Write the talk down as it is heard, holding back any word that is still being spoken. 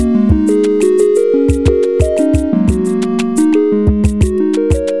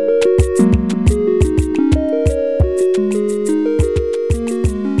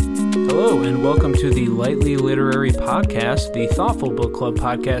Podcast, the thoughtful book club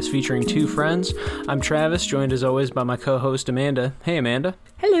podcast featuring two friends. I'm Travis, joined as always by my co-host Amanda. Hey, Amanda.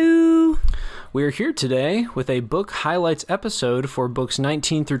 Hello. We are here today with a book highlights episode for books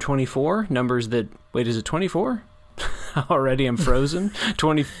 19 through 24, numbers that... Wait, is it 24? Already I'm frozen.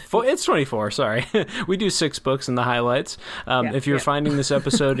 24. It's 24, sorry. We do 6 books in the highlights. If you're finding this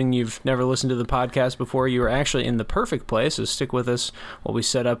episode and you've never listened to the podcast before, you are actually in the perfect place, so stick with us while we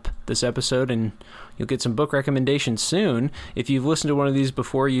set up this episode and you'll get some book recommendations soon. If you've listened to one of these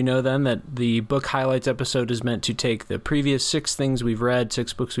before, you know then that the book highlights episode is meant to take the previous 6 things we've read,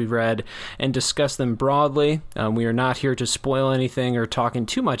 6 books we've read, and discuss them broadly. We are not here to spoil anything or talk in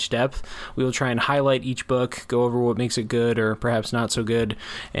too much depth. We will try and highlight each book, go over what makes it good or perhaps not so good,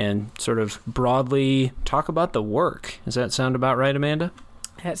 and sort of broadly talk about the work. Does that sound about right, Amanda?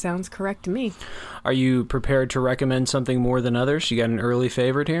 That sounds correct to me. Are you prepared to recommend something more than others? You got an early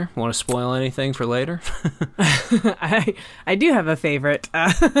favorite here? Want to spoil anything for later? I do have a favorite.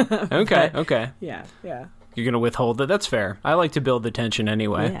 Okay. Yeah. You're going to withhold that? That's fair. I like to build the tension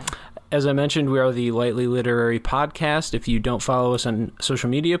anyway. Yeah. As I mentioned, we are the Lightly Literary Podcast. If you don't follow us on social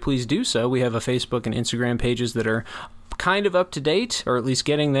media, please do so. We have a Facebook and Instagram pages that are kind of up to date, or at least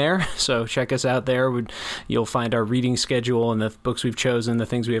getting there, so check us out there. You'll find our reading schedule and the books we've chosen, the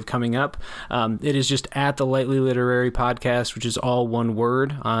things we have coming up. It is just at the Lightly Literary Podcast, which is all one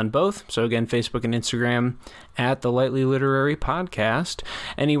word on both. So again, Facebook and Instagram, at the Lightly Literary Podcast.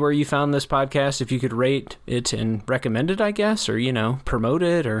 Anywhere you found this podcast, if you could rate it and recommend it, I guess, or, promote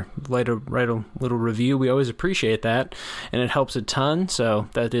it or write a little review, we always appreciate that, and it helps a ton, so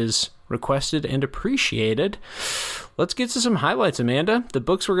that is requested and appreciated. Let's get to some highlights, Amanda. The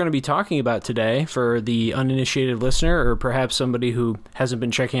books we're going to be talking about today, for the uninitiated listener or perhaps somebody who hasn't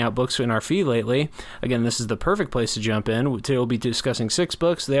been checking out books in our feed lately, again, this is the perfect place to jump in. Today we'll be discussing 6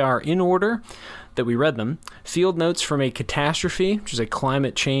 books. They are in order that we read them. Field Notes from a Catastrophe, which is a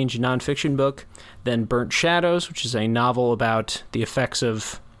climate change nonfiction book. Then Burnt Shadows, which is a novel about the effects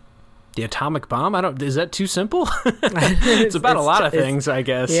of the atomic bomb. Is that too simple? It's about a lot of things, I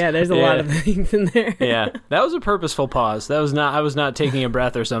guess. Yeah, there's a lot of things in there. Yeah, that was a purposeful pause. I was not taking a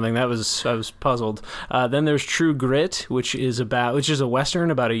breath or something. I was puzzled. Then there's True Grit, which is a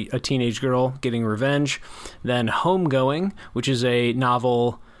Western about a teenage girl getting revenge. Then Homegoing, which is a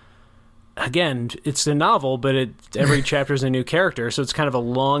novel. Again, it's a novel, but every chapter is a new character, so it's kind of a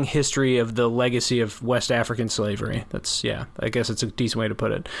long history of the legacy of West African slavery. I guess it's a decent way to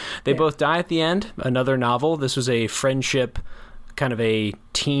put it. They both die at the end. Another novel. This was a friendship, kind of a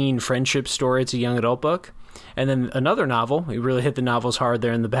teen friendship story. It's a young adult book. And then another novel. We really hit the novels hard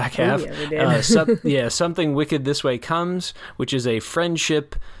there in the back half. Yeah, we did. Something Wicked This Way Comes, which is a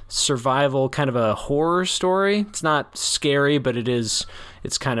friendship survival kind of a horror story. It's not scary, but it's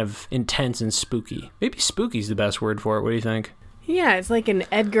kind of intense and spooky. Maybe spooky is the best word for it. What do you think? Yeah, it's like an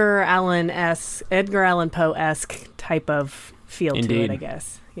Edgar Allan Poe-esque type of feel to it, I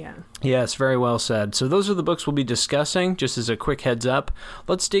guess. Yeah. Yes, very well said. So those are the books we'll be discussing, just as a quick heads up.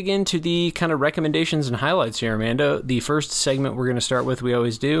 Let's dig into the kind of recommendations and highlights here, Amanda. The first segment we're going to start with, we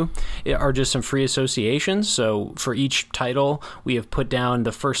always do, are just some free associations. So for each title, we have put down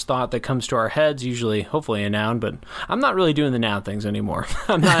the first thought that comes to our heads, usually, hopefully a noun, but I'm not really doing the noun things anymore.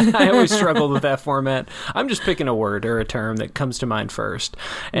 I always struggled with that format. I'm just picking a word or a term that comes to mind first.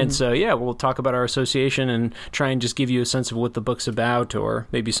 And so, we'll talk about our association and try and just give you a sense of what the book's about, or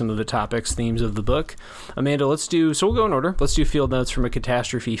maybe some of the topics, themes of the book. Amanda, we'll go in order. Let's do Field Notes from a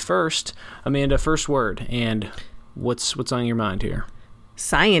Catastrophe first. Amanda, first word, and what's on your mind here?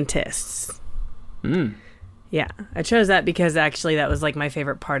 Scientists. Yeah, I chose that because actually that was like my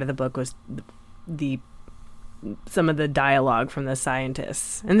favorite part of the book, was some of the dialogue from the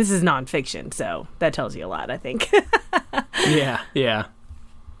scientists. And this is nonfiction, so that tells you a lot, I think. Yeah.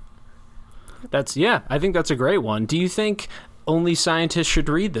 I think that's a great one. Do you think only scientists should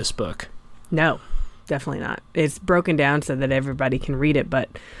read this book? No, definitely not. It's broken down so that everybody can read it, but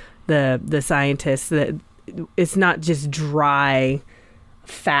the scientists, it's not just dry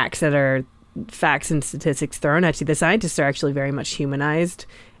facts that are facts and statistics thrown at you. The scientists are actually very much humanized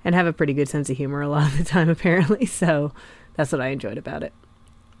and have a pretty good sense of humor a lot of the time, apparently. So that's what I enjoyed about it.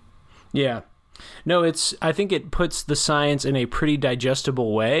 Yeah. No, I think it puts the science in a pretty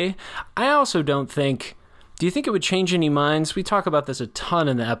digestible way. I also don't think... Do you think it would change any minds? We talk about this a ton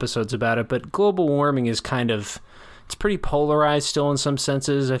in the episodes about it, but global warming is it's pretty polarized still in some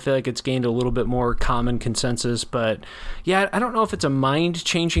senses. I feel like it's gained a little bit more common consensus, but yeah, I don't know if it's a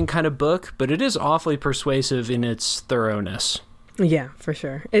mind-changing kind of book, but it is awfully persuasive in its thoroughness. Yeah, for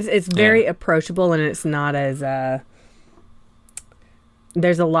sure. It's very approachable, and it's not as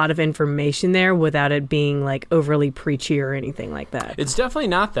there's a lot of information there without it being like overly preachy or anything like that. It's definitely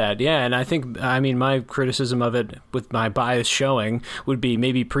not that, yeah. And I think, I mean, my criticism of it, with my bias showing, would be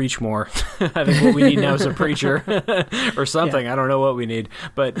maybe preach more. I think what we need now is a preacher or something. I don't know what we need,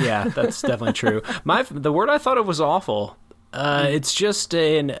 but yeah, that's definitely true. The word I thought it was awful. It's just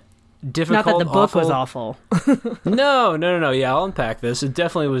an difficult. Not that the book was awful. No. Yeah, I'll unpack this. It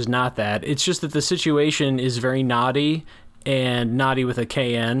definitely was not that. It's just that the situation is very knotty, and naughty with a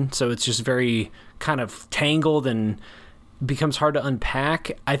KN, so it's just very kind of tangled and becomes hard to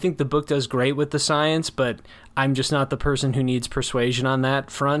unpack. I think the book does great with the science, but I'm just not the person who needs persuasion on that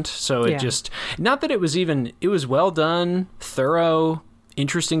front. So it just, not that it was well done, thorough,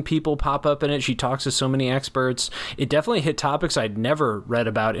 interesting people pop up in it. She talks to so many experts. It definitely hit topics I'd never read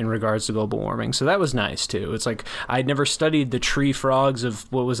about in regards to global warming. So that was nice too. It's like I'd never studied the tree frogs of,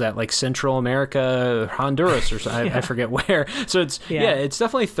 what was that, like Central America, Honduras or something. I forget where. So it's it's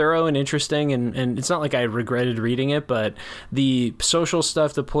definitely thorough and interesting, and it's not like I regretted reading it, but the social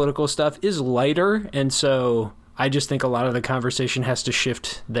stuff, the political stuff is lighter, and so I just think a lot of the conversation has to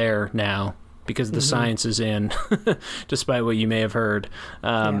shift there now, because the science is in, despite what you may have heard.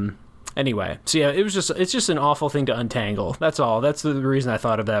 Anyway, so yeah, it's just an awful thing to untangle. That's all. That's the reason I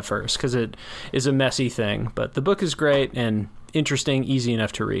thought of that first, because it is a messy thing. But the book is great and interesting, easy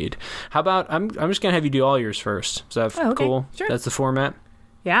enough to read. How about, I'm just going to have you do all yours first. Is that cool? Sure. That's the format?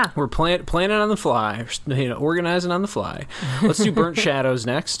 Yeah. We're planning on the fly, organizing on the fly. Let's do Burnt Shadows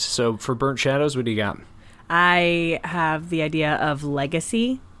next. So for Burnt Shadows, what do you got? I have the idea of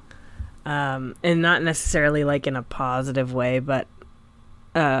legacy. And not necessarily like in a positive way, but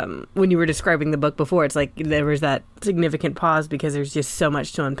when you were describing the book before, it's like there was that significant pause because there's just so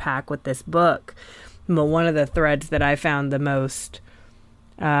much to unpack with this book. But one of the threads that I found the most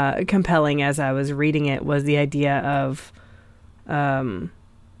compelling as I was reading it was the idea of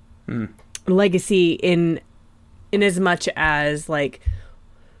legacy in as much as like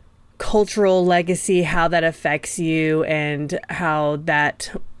cultural legacy, how that affects you, and how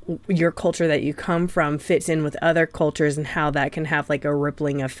that your culture that you come from fits in with other cultures, and how that can have like a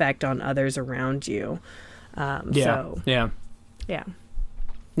rippling effect on others around you. Yeah.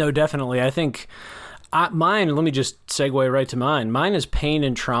 No, definitely. I think mine, let me just segue right to mine. Mine is pain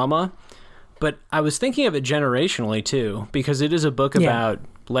and trauma, but I was thinking of it generationally too, because it is a book about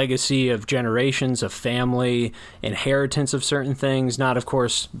legacy of generations, of family, inheritance of certain things, not of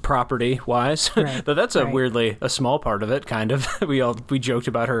course property wise, but that's weirdly a small part of it, kind of. we joked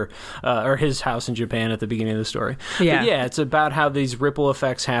about her or his house in Japan at the beginning of the story. But it's about how these ripple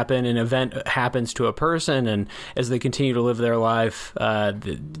effects happen. An event happens to a person, and as they continue to live their life,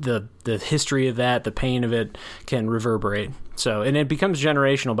 the history of that, the pain of it, can reverberate. So, and it becomes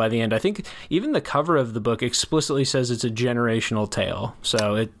generational by the end. I think even the cover of the book explicitly says it's a generational tale.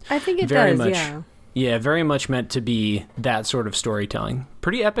 So I think it very does, much, very much meant to be that sort of storytelling.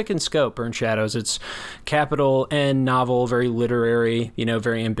 Pretty epic in scope, Burnt Shadows. It's capital N novel, very literary,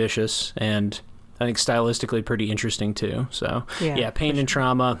 very ambitious, and I think stylistically pretty interesting too. So pain and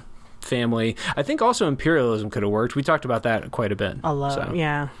trauma, family. I think also imperialism could have worked. We talked about that quite a bit. A lot.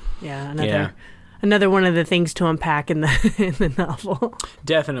 So. Another one of the things to unpack in the novel.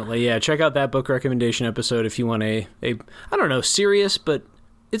 Definitely, yeah. Check out that book recommendation episode if you want a I don't know, serious, but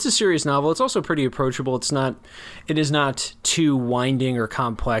it's a serious novel. It's also pretty approachable. It is not too winding or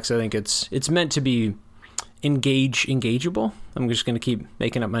complex. I think it's meant to be engageable. I'm just going to keep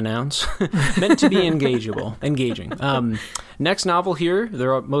making up my nouns. Meant to be engaging. Next novel here,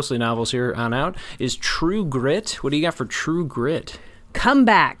 there are mostly novels here on out, is True Grit. What do you got for True Grit?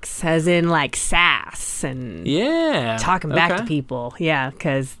 Comebacks, as in like sass and talking back to people. Yeah,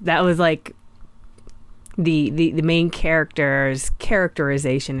 because that was like the main character's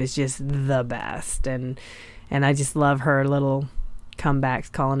characterization is just the best, and I just love her little comebacks,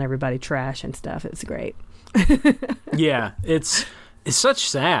 calling everybody trash and stuff. It's great. It's such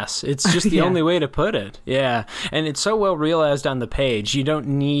sass. It's just the only way to put it. Yeah. And it's so well realized on the page. You don't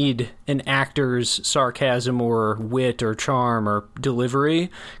need an actor's sarcasm or wit or charm or delivery,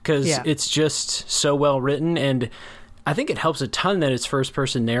 because it's just so well written. And I think it helps a ton that it's first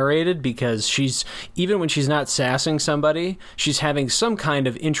person narrated, because even when she's not sassing somebody, she's having some kind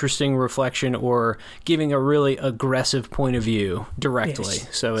of interesting reflection or giving a really aggressive point of view directly.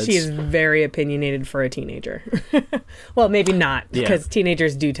 She is very opinionated for a teenager. Well, maybe not, because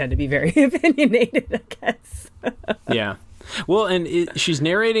teenagers do tend to be very opinionated, I guess. Yeah. Well, and she's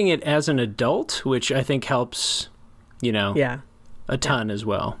narrating it as an adult, which I think helps, a ton as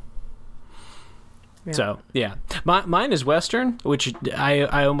well. So, yeah. Mine is Western, which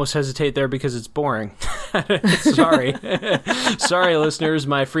I almost hesitate there because it's boring. Sorry. Sorry, listeners.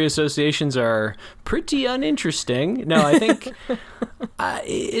 My free associations are pretty uninteresting. No, I think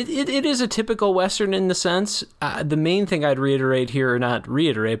it is a typical Western in the sense. The main thing I'd reiterate here, or not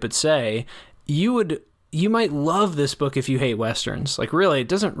reiterate, but say, you might love this book if you hate Westerns. Like, really, it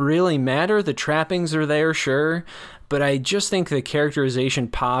doesn't really matter. The trappings are there, sure. But I just think the characterization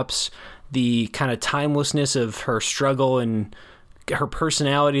pops, the kind of timelessness of her struggle and her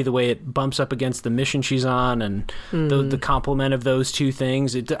personality, the way it bumps up against the mission she's on, and the complement of those two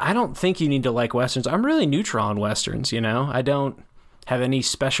things. I don't think you need to like Westerns. I'm really neutral on Westerns, I don't have any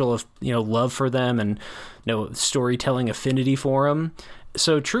special, love for them and no storytelling affinity for them.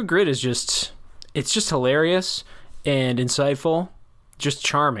 So True Grit is just hilarious and insightful. Just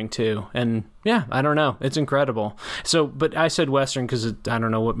charming too, and yeah, I don't know, it's incredible. So, but I said Western because I don't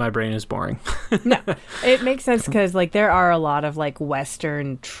know what, my brain is boring. No, it makes sense because like there are a lot of like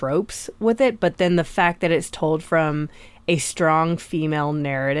Western tropes with it, but then the fact that it's told from a strong female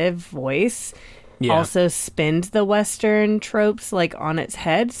narrative voice also spins the Western tropes like on its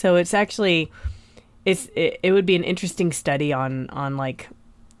head. So it's actually it would be an interesting study on like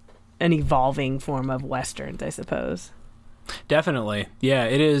an evolving form of Westerns, I suppose. Definitely. Yeah,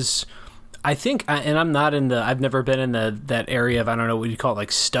 it is. I think, and I've never been in that area of, I don't know what you call it,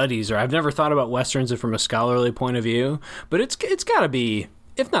 like studies, or I've never thought about Westerns from a scholarly point of view, but it's got to be,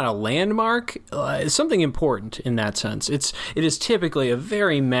 if not a landmark, something important in that sense. It is typically a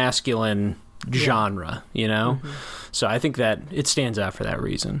very masculine genre, So I think that it stands out for that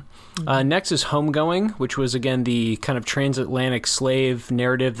reason. Next is Homegoing, which was, again, the kind of transatlantic slave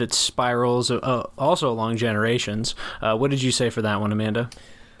narrative that spirals also along generations. What did you say for that one, Amanda?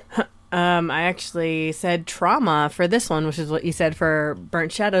 I actually said trauma for this one, which is what you said for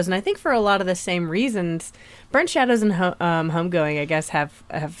Burnt Shadows. And I think for a lot of the same reasons, Burnt Shadows and Homegoing, I guess, have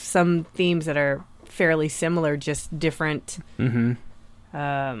some themes that are fairly similar, just different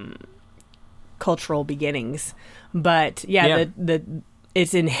cultural beginnings. But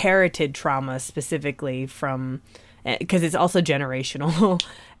it's inherited trauma specifically from, because it's also generational.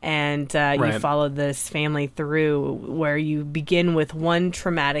 And you follow this family through where you begin with one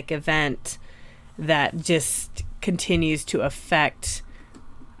traumatic event that just continues to affect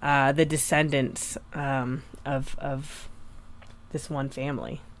the descendants of this one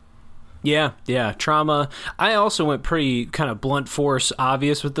family. Yeah, trauma. I also went pretty kind of blunt force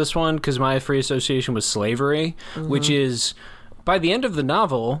obvious with this one because my free association was slavery, which is, by the end of the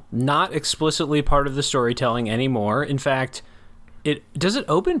novel, not explicitly part of the storytelling anymore. In fact, does it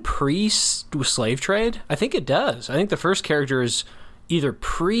open pre-slave trade? I think it does. I think the first character is either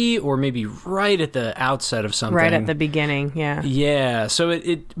pre or maybe right at the outset of something. Right at the beginning, yeah. Yeah, so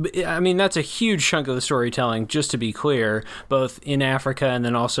I mean, that's a huge chunk of the storytelling, just to be clear, both in Africa and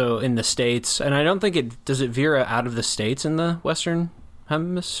then also in the States. And I don't think does it veer out of the States in the Western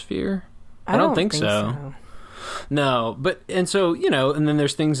Hemisphere? I don't think so. No, and so, and then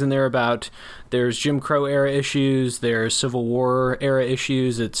there's things in there about, there's Jim Crow era issues, there's Civil War era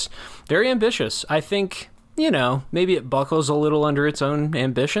issues. It's very ambitious. I think, maybe it buckles a little under its own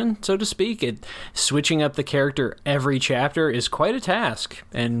ambition, so to speak. Switching up the character every chapter is quite a task,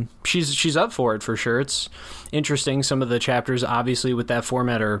 and she's up for it for sure. It's interesting. Some of the chapters, obviously, with that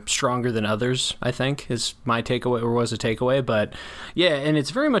format are stronger than others, I think, is my takeaway, or was a takeaway. But yeah, and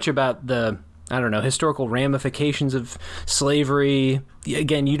it's very much about the, I don't know, historical ramifications of slavery.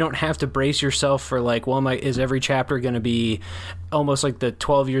 Again, you don't have to brace yourself for like, well, is every chapter going to be almost like the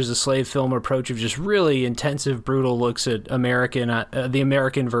 12 Years a Slave film approach of just really intensive, brutal looks at the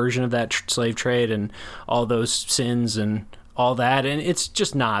American version of that slave trade and all those sins and all that. And it's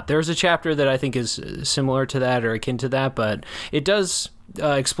just not. There's a chapter that I think is similar to that or akin to that, but it does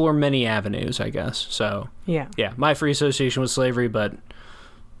explore many avenues, I guess. So yeah, my free association with slavery, but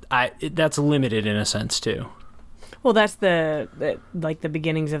that's limited in a sense too. Well, that's the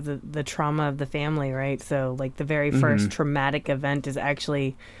beginnings of the trauma of the family, right? So like the very first traumatic event is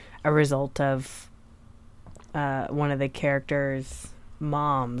actually a result of one of the characters'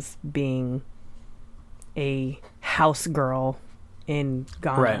 moms being a house girl in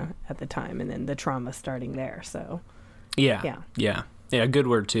Ghana at the time, and then the trauma starting there. So yeah, good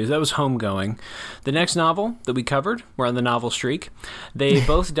word too. That was Homegoing. The next novel that we covered, we're on the novel streak. They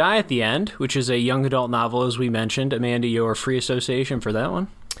Both Die at the End, which is a young adult novel, as we mentioned. Amanda, your free association for that one?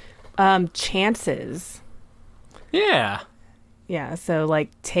 Chances. Yeah. Yeah, so like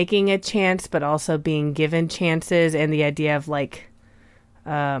taking a chance, but also being given chances, and the idea of like,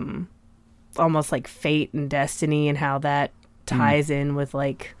 almost like fate and destiny, and how that ties in with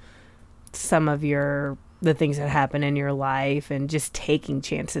like some of the things that happen in your life, and just taking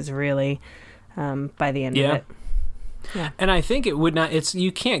chances, really, by the end of it. Yeah. And I think it would not,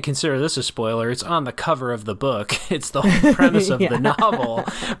 you can't consider this a spoiler. It's on the cover of the book. It's the whole premise of the novel.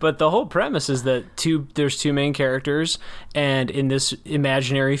 But the whole premise is that there's two main characters, and in this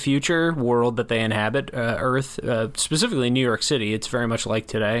imaginary future world that they inhabit, Earth, specifically New York City, it's very much like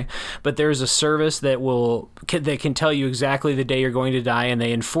today. But there's a service that can tell you exactly the day you're going to die, and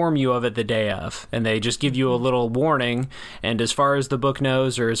they inform you of it the day of. And they just give you a little warning. And as far as the book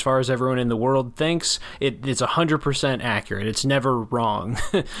knows, or as far as everyone in the world thinks, it's 100% accurate. It's never wrong.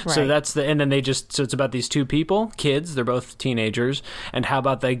 Right. So and then so it's about these two people, kids, they're both teenagers, and how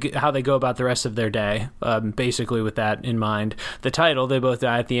they go about the rest of their day, basically with that in mind. The title, They Both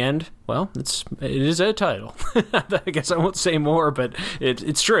Die at the End, well, it is a title. I guess I won't say more, but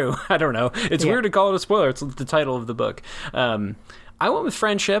it's true. I don't know. It's weird to call it a spoiler. It's the title of the book. I went with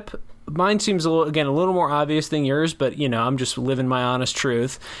Friendship. Mine seems a little more obvious than yours, but, I'm just living my honest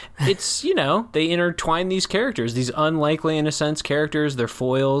truth. It's, they intertwine these characters, these unlikely, in a sense, characters. They're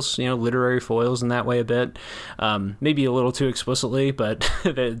foils, literary foils in that way a bit. Maybe a little too explicitly, but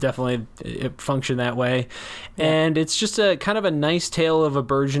they definitely function that way. Yeah. And it's just a kind of a nice tale of a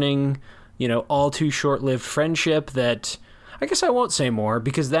burgeoning, all too short-lived friendship that... I guess I won't say more,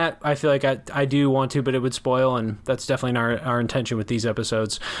 because that I feel like I do want to, but it would spoil, and that's definitely our intention with these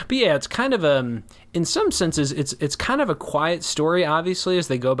episodes. But yeah, it's kind of in some senses, it's kind of a quiet story, obviously, as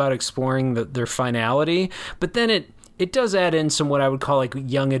they go about exploring their finality. But then it does add in some what I would call like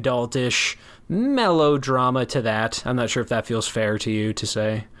young adult-ish melodrama to that. I'm not sure if that feels fair to you to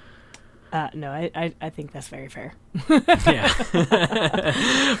say. No, I think that's very fair. Yeah.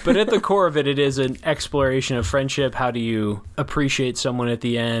 But at the core of it is an exploration of friendship. How do you appreciate someone at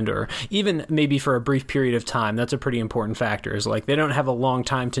the end, or even maybe for a brief period of time? That's a pretty important factor, is like they don't have a long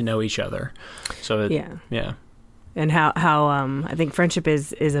time to know each other. So yeah. And how I think friendship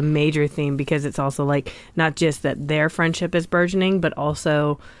is a major theme, because it's also like not just that their friendship is burgeoning, but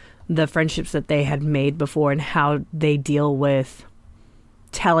also the friendships that they had made before and how they deal with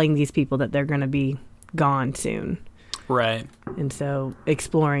telling these people that they're going to be gone soon. Right. And so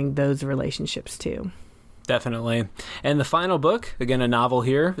exploring those relationships too. Definitely. And the final book, again, a novel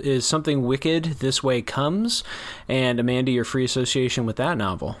here, is Something Wicked This Way Comes. And Amanda, your free association with that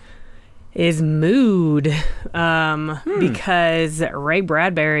novel is Mood. Because Ray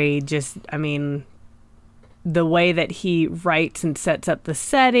Bradbury the way that he writes and sets up the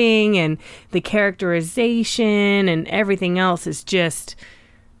setting and the characterization and everything else is just...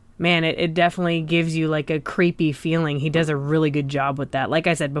 Man, it definitely gives you like a creepy feeling. He does a really good job with that. Like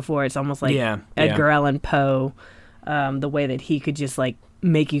I said before, it's almost like Edgar Allan Poe. The way that he could just like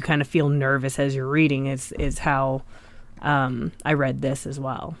make you kind of feel nervous as you're reading is how I read this as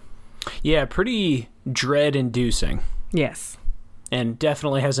well. Yeah, pretty dread-inducing. Yes. And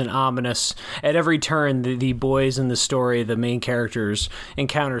definitely has an ominous... At every turn, the boys in the story, the main characters,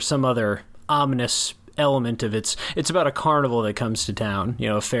 encounter some other ominous element of it's about a carnival that comes to town,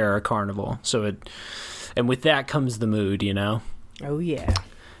 a fair, a carnival. So and with that comes the mood, Oh yeah.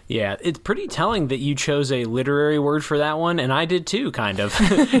 Yeah, it's pretty telling that you chose a literary word for that one, and I did too, kind of.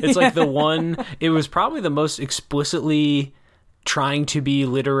 It's like it was probably the most explicitly trying to be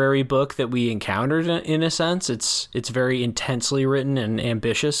literary book that we encountered, in a sense. It's very intensely written and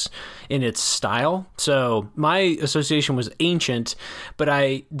ambitious in its style. So my association was Ancient, but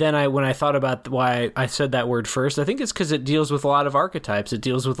when I thought about why I said that word first, I think it's because it deals with a lot of archetypes. It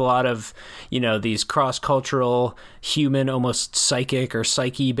deals with a lot of, these cross-cultural, human, almost psychic or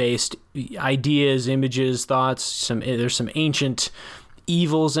psyche-based ideas, images, thoughts. There's some ancient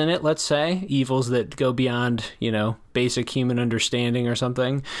evils in it, let's say, evils that go beyond, basic human understanding or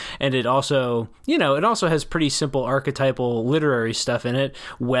something. And it also has pretty simple archetypal literary stuff in it.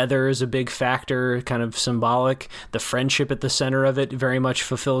 Weather is a big factor, kind of symbolic. The friendship at the center of it very much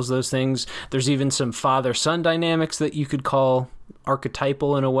fulfills those things. There's even some father-son dynamics that you could call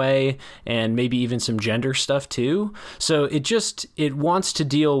archetypal in a way, and maybe even some gender stuff too. So it wants to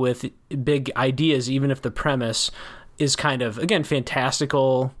deal with big ideas, even if the premise is kind of, again,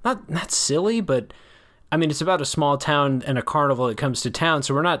 fantastical, not silly, but it's about a small town and a carnival that comes to town,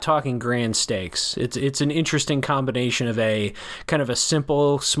 so we're not talking grand stakes. It's an interesting combination of a kind of a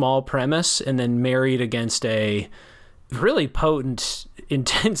simple, small premise and then married against a really potent,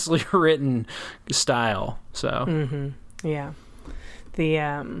 intensely written style. So, yeah.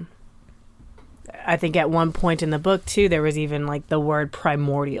 I think at one point in the book too, there was even like the word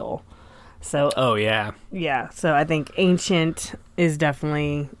primordial. So, oh yeah. Yeah, so I think Ancient is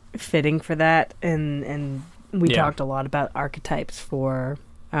definitely fitting for that, and we talked a lot about archetypes for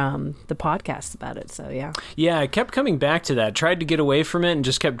the podcast about it. So yeah, I kept coming back to that. Tried to get away from it and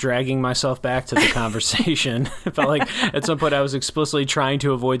just kept dragging myself back to the conversation. It felt like at some point I was explicitly trying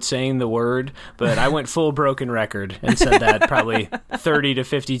to avoid saying the word, but I went full broken record and said that probably 30 to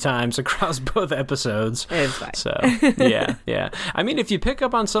 50 times across both episodes. It's fine. So yeah. I mean, if you pick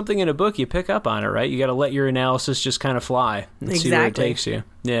up on something in a book, you pick up on it, right? You got to let your analysis just kind of fly and see where it takes you.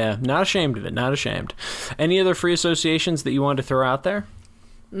 Yeah, not ashamed of it. Not ashamed. Any other free associations that you wanted to throw out there?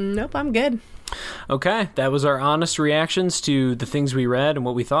 Nope, I'm good. Okay, that was our honest reactions to the things we read and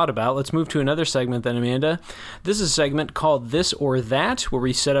what we thought about. Let's move to another segment then, Amanda. This is a segment called This or That, where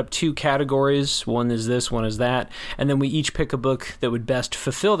we set up two categories. One is this, one is that, and then we each pick a book that would best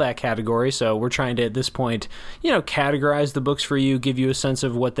fulfill that category. So we're trying to, at this point, categorize the books for you, give you a sense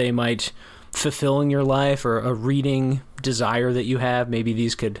of what they might fulfill in your life or a reading desire that you have. Maybe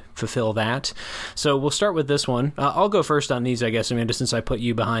these could fulfill that. So we'll start with this one. I'll go first on these, I guess, Amanda, since I put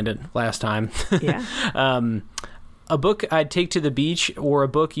you behind it last time. Yeah. A book I'd take to the beach, or a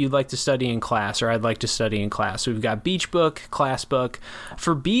book you'd like to study in class, or I'd like to study in class. So we've got beach book, class book.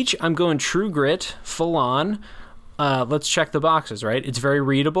 For beach, I'm going True Grit, full on. Let's check the boxes, right? It's very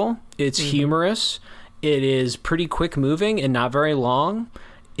readable. It's humorous. It is pretty quick moving and not very long.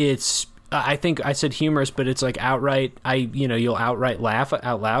 It's I think I said humorous, but it's like outright, you'll outright laugh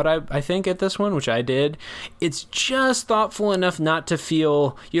out loud, I think, at this one, which I did. It's just thoughtful enough not to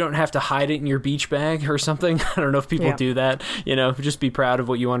feel, you don't have to hide it in your beach bag or something. I don't know if people do that, just be proud of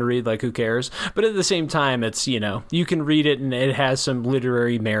what you want to read, like, who cares? But at the same time, it's, you can read it and it has some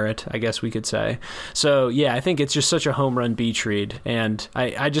literary merit, I guess we could say. So, yeah, I think it's just such a home run beach read. And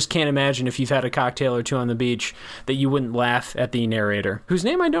I just can't imagine if you've had a cocktail or two on the beach that you wouldn't laugh at the narrator, whose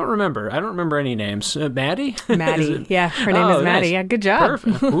name I don't remember. I don't remember any names. Maddie? Maddie. Yeah, her name is Maddie. Nice. Yeah, good job.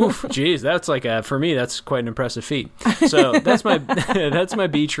 Perfect. Oof, geez, that's like for me, that's quite an impressive feat. So that's my that's my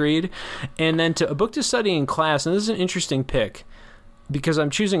beach read. And then a book to study in class, and this is an interesting pick because I'm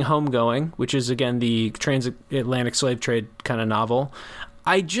choosing Homegoing, which is, again, the transatlantic slave trade kind of novel.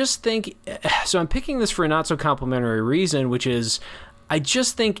 I just think, so I'm picking this for a not so complimentary reason, which is I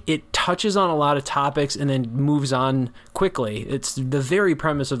just think it touches on a lot of topics and then moves on quickly. It's the very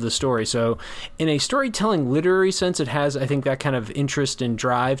premise of the story. So in a storytelling literary sense, it has, I think, that kind of interest and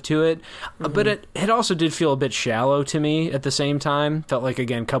drive to it. But it also did feel a bit shallow to me at the same time. Felt like,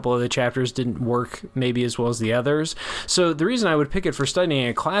 again, a couple of the chapters didn't work maybe as well as the others. So the reason I would pick it for studying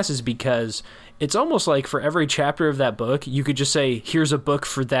in class is because it's almost like for every chapter of that book, you could just say, here's a book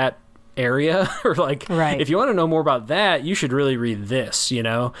for that area, or like, if you want to know more about that, you should really read this,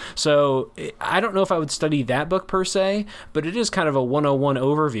 So I don't know if I would study that book per se, but it is kind of a 101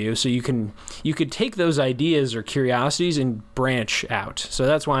 overview, so you could take those ideas or curiosities and branch out. So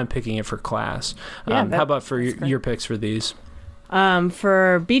that's why I'm picking it for class. How about for your picks for these?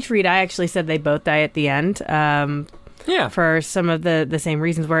 For beach read, I actually said they both die at the end. For some of the same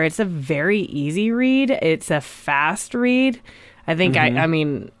reasons, where it's a very easy read. It's a fast read. I think I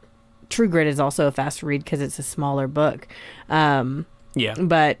mean, True Grit is also a fast read because it's a smaller book. But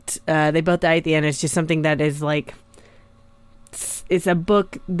they both die at the end. It's just something that is like, it's a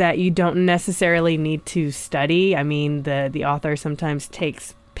book that you don't necessarily need to study. I mean, the author sometimes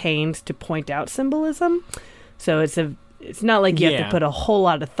takes pains to point out symbolism. So it's not like you have to put a whole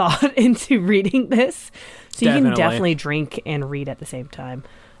lot of thought into reading this. So you can definitely drink and read at the same time.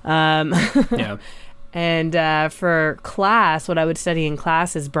 And for class, what I would study in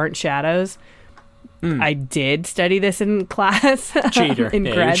class is Burnt Shadows. I did study this in class. Cheater. In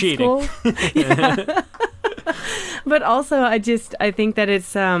grad school. But also, I think that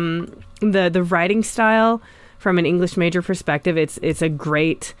it's the writing style from an English major perspective. It's a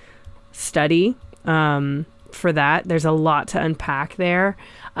great study for that. There's a lot to unpack there.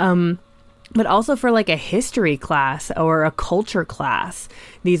 But also for like a history class or a culture class,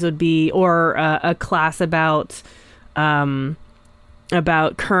 these would be, or a class about current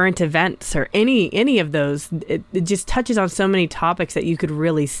events or any of those. It just touches on so many topics that you could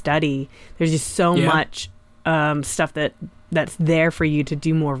really study. There's just so much stuff that's there for you to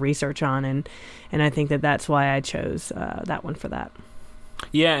do more research on, and I think that's why I chose that one for that.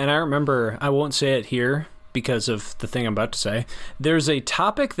 Yeah, and I remember, I won't say it here because of the thing I'm about to say, there's a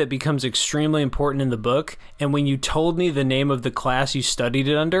topic that becomes extremely important in the book, and when you told me the name of the class you studied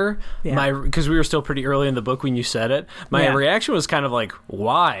it under, because we were still pretty early in the book when you said it, my reaction was kind of like,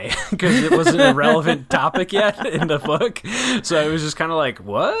 why? Because it wasn't a relevant topic yet in the book, so I was just kind of like,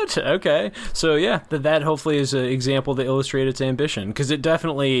 what? Okay. So yeah, that hopefully is an example to illustrate its ambition, because it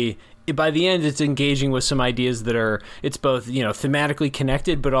definitely, by the end, it's engaging with some ideas that are, it's both, thematically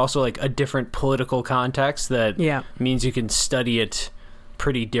connected, but also like a different political context that means you can study it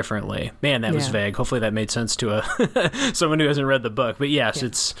pretty differently. Man, that was vague. Hopefully that made sense to a someone who hasn't read the book. But yes,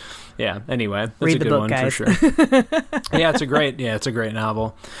 it's anyway, that's read a good book, one guys. for sure. It's a great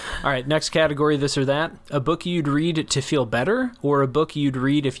novel. All right, next category, this or that. A book you'd read to feel better, or a book you'd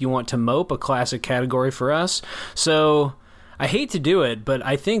read if you want to mope, a classic category for us. So I hate to do it, but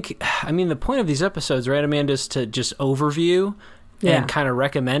the point of these episodes, right, Amanda, is to just overview and kind of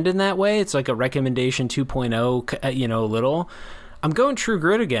recommend in that way. It's like a recommendation 2.0, a little. I'm going True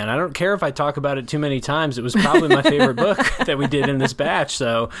Grit again. I don't care if I talk about it too many times. It was probably my favorite book that we did in this batch.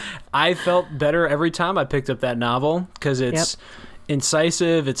 So I felt better every time I picked up that novel because it's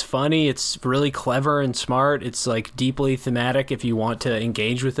incisive, it's funny, it's really clever and smart. It's like deeply thematic if you want to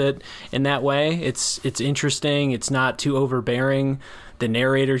engage with it in that way. It's interesting. It's not too overbearing. The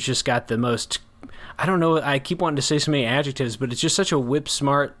narrator's just got the most, I don't know, I keep wanting to say so many adjectives, but it's just such a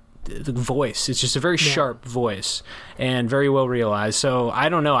whip-smart voice. It's just a very sharp voice and very well realized. So I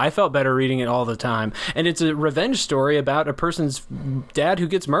don't know, I felt better reading it all the time. And it's a revenge story about a person's dad who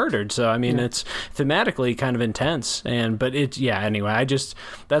gets murdered. So I mean, it's thematically kind of intense. Anyway,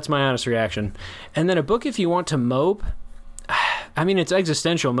 that's my honest reaction. And then a book if you want to mope. I mean, it's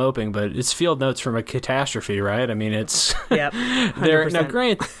existential moping, but it's field notes from a catastrophe, right? I mean, it's there. Now,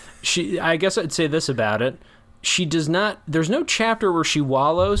 Grant, I guess I'd say this about it. There's no chapter where she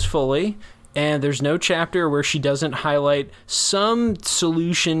wallows fully, and there's no chapter where she doesn't highlight some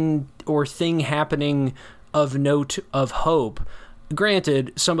solution or thing happening of note of hope.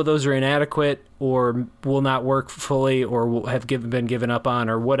 Granted, some of those are inadequate or will not work fully or will have been given up on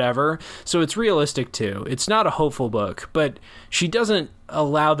or whatever. So it's realistic too. It's not a hopeful book, but she doesn't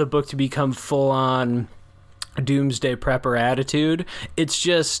allow the book to become full on doomsday prepper attitude. It's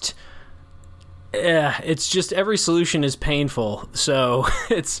just every solution is painful. So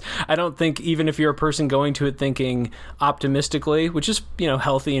I don't think, even if you're a person going to it thinking optimistically, which is,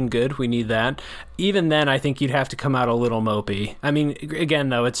 healthy and good, we need that. Even then, I think you'd have to come out a little mopey. I mean, again,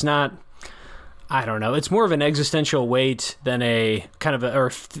 though, it's not, I don't know, it's more of an existential weight than a kind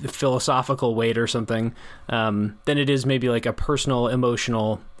of philosophical weight or something, than it is maybe like a personal,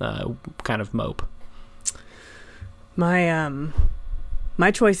 emotional kind of mope. My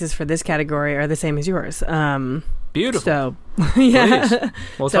choices for this category are the same as yours. Beautiful. So, yeah.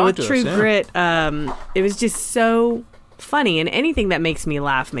 Well, so with True Grit, it was just so funny, and anything that makes me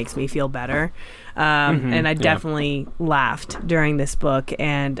laugh makes me feel better. And I definitely laughed during this book,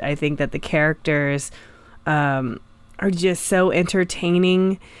 and I think that the characters are just so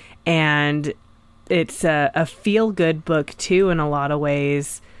entertaining, and it's a feel-good book, too, in a lot of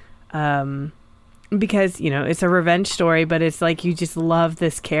ways. Because, it's a revenge story, but it's like you just love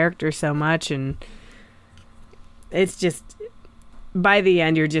this character so much, and it's just, by the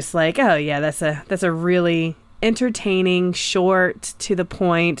end, you're just like, oh yeah, that's a really entertaining, short, to the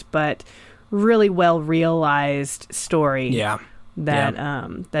point, but really well realized story. Yeah.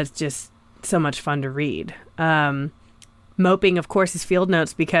 That's just so much fun to read. Moping, of course, is field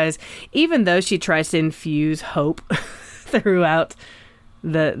notes, because even though she tries to infuse hope throughout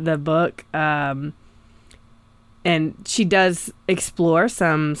the book, and she does explore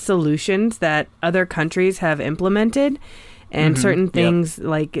some solutions that other countries have implemented, and certain things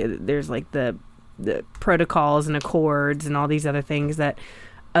like there's like the protocols and accords and all these other things that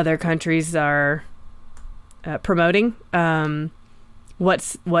other countries are promoting.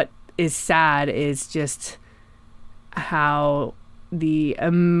 What is sad is just how the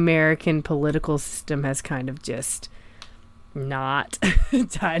American political system has kind of just not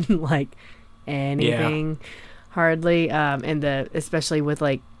done like anything. Hardly, and especially with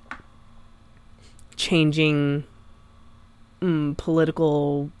like changing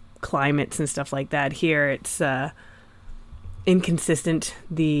political climates and stuff like that. Here, it's inconsistent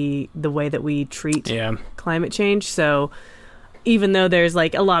the way that we treat climate change. So even though there's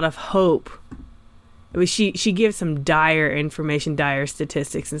like a lot of hope, she gives some dire information, dire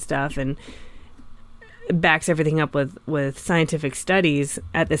statistics and stuff, and backs everything up with scientific studies.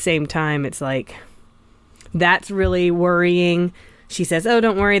 At the same time, it's like, that's really worrying. She says, oh,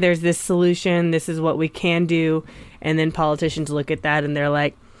 don't worry, there's this solution. This is what we can do. And then politicians look at that and they're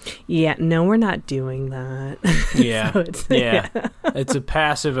like, yeah, no, we're not doing that. Yeah. So It's a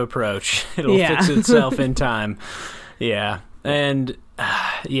passive approach. It'll fix itself in time. Yeah. And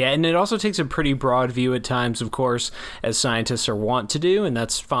and it also takes a pretty broad view at times, of course, as scientists are wont to do, and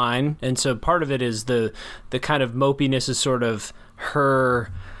that's fine. And so part of it is the kind of mopiness is sort of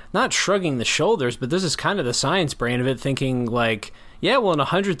her not shrugging the shoulders, but this is kind of the science brain of it, thinking like, Yeah, well, in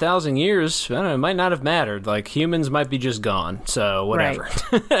 100,000 years, I don't know, it might not have mattered. Like, humans might be just gone, so whatever.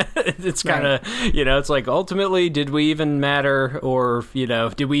 Right. It's kind of, it's like, ultimately, did we even matter, or,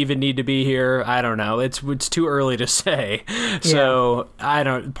 did we even need to be here? I don't know. It's too early to say. So,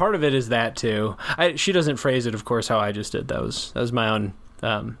 part of it is that, too. She doesn't phrase it, of course, how I just did. That was my own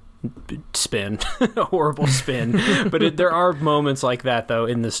spin, a horrible spin. But there are moments like that, though,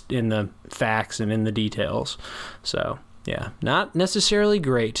 in the facts and in the details. So... yeah, not necessarily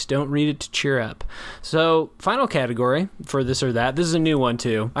great. Don't read it to cheer up. So, final category for this or that. This is a new one,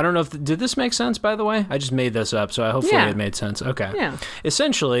 too. I don't know did this make sense, by the way? I just made this up, so hopefully it made sense. Okay. Yeah.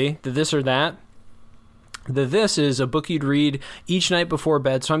 Essentially, the this or that. The this is a book you'd read each night before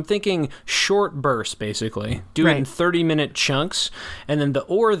bed. So I'm thinking short bursts, basically. Do it in 30-minute chunks. And then the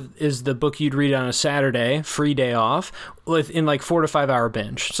or is the book you'd read on a Saturday, free day off, in like 4 to 5 hour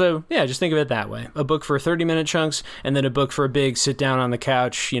binge. So yeah, just think of it that way. A book for 30-minute chunks, and then a book for a big sit down on the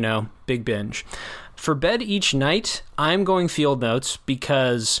couch, big binge. For bed each night, I'm going field notes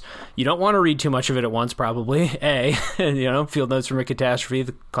because you don't want to read too much of it at once, probably. A, field notes from a catastrophe,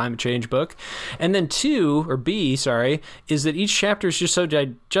 the climate change book. And then B, is that each chapter is just so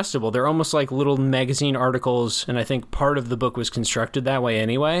digestible. They're almost like little magazine articles, and I think part of the book was constructed that way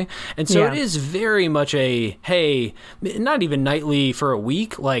anyway. And so it is very much not even nightly for a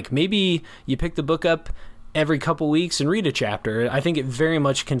week. Like maybe you pick the book up every couple weeks and read a chapter. I think it very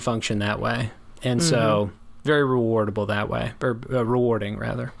much can function that way. And so, very rewardable that way, or rewarding,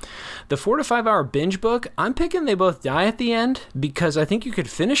 rather. The 4 to 5 hour binge book, I'm picking They Both Die at the end, because I think you could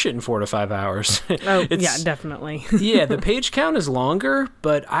finish it in 4 to 5 hours. Oh, yeah, definitely. Yeah, the page count is longer,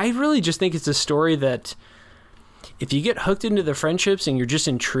 but I really just think it's a story that, if you get hooked into the friendships and you're just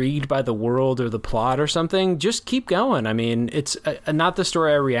intrigued by the world or the plot or something, just keep going. I mean, it's not the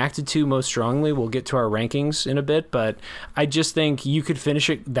story I reacted to most strongly. We'll get to our rankings in a bit, but I just think you could finish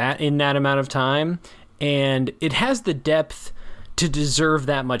it in that amount of time, and it has the depth to deserve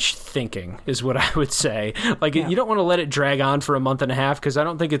that much thinking, is what I would say. Like, you don't want to let it drag on for a month and a half, because I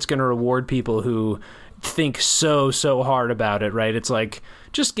don't think it's going to reward people who think so hard about it, right? It's like,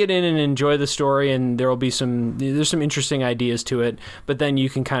 just get in and enjoy the story, and there's some interesting ideas to it, but then you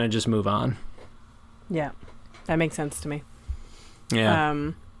can kind of just move on. Yeah, that makes sense to me.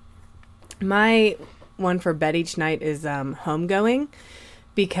 Yeah. My one for bed each night is Homegoing,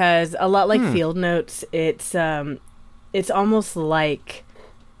 because a lot like Field Notes, it's almost like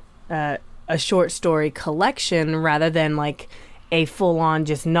a short story collection rather than like a full-on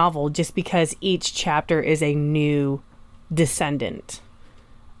just novel, just because each chapter is a new descendant.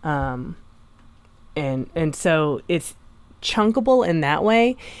 And so it's chunkable in that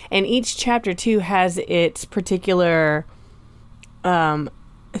way, and each chapter too has its particular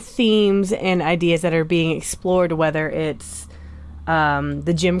themes and ideas that are being explored, whether it's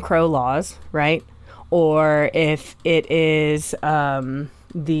the Jim Crow laws, right, or if it is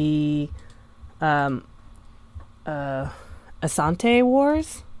the Asante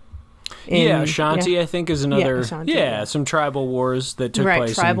Wars. Ashanti, I think, is another. Some tribal wars that took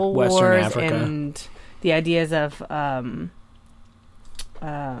place in Western Africa, and the ideas of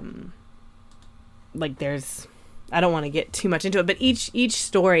like there's. I don't want to get too much into it, but each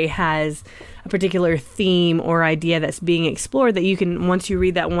story has a particular theme or idea that's being explored that you can, once you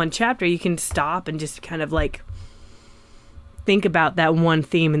read that one chapter, you can stop and just kind of like think about that one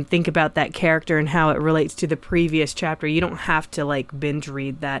theme and think about that character and how it relates to the previous chapter. You don't have to like binge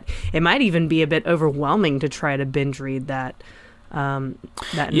read that. It might even be a bit overwhelming to try to binge read that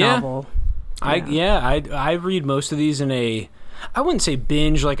novel. I read most of these in a, I wouldn't say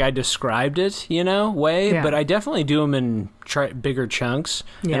binge like I described it, way, but I definitely do them in bigger chunks.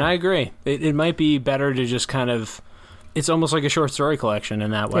 Yeah. And I agree. It might be better to just kind of, it's almost like a short story collection in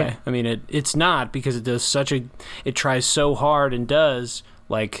that way. Yeah. I mean, it's not, because it does it tries so hard and does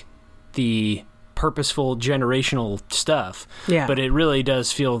like the purposeful generational stuff. Yeah. But it really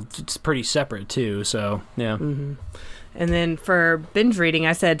does feel it's pretty separate too. So, yeah. Mm-hmm. And then for binge reading,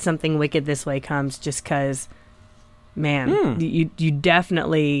 I said Something Wicked This Way Comes, just because, man, you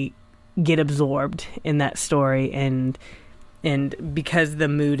definitely get absorbed in that story, and because the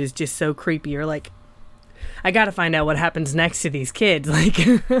mood is just so creepy, you're like, I got to find out what happens next to these kids. Like,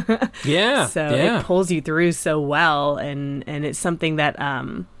 it pulls you through so well, and it's something that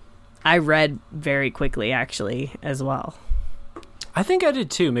I read very quickly, actually, as well. I think I did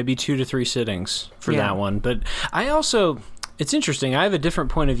too, maybe 2 to 3 sittings for that one. But I also, it's interesting, I have a different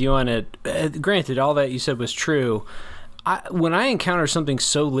point of view on it. Granted, all that you said was true. When I encounter something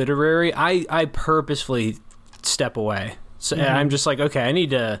so literary, I purposefully step away. So I'm just like, okay, I need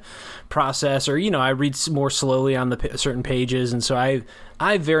to process, or, I read more slowly on the certain pages. And so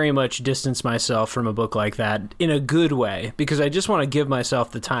I very much distance myself from a book like that in a good way, because I just want to give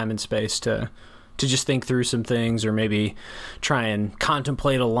myself the time and space to just think through some things, or maybe try and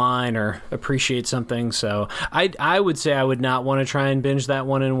contemplate a line or appreciate something. So I would say I would not want to try and binge that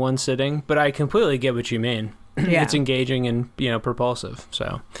one in one sitting, but I completely get what you mean. Yeah. It's engaging and, propulsive.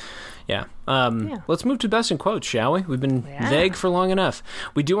 So, yeah. Let's move to best in quotes, shall we? We've been vague for long enough.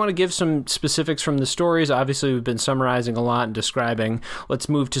 We do want to give some specifics from the stories. Obviously, we've been summarizing a lot and describing. Let's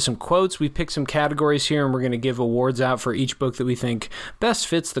move to some quotes. We picked some categories here, and we're going to give awards out for each book that we think best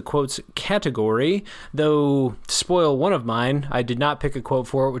fits the quotes category. Though, to spoil one of mine, I did not pick a quote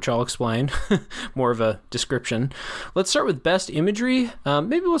for it, which I'll explain. More of a description. Let's start with best imagery.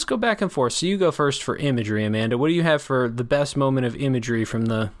 Maybe let's go back and forth. So you go first for imagery, Amanda. What do you have for the best moment of imagery from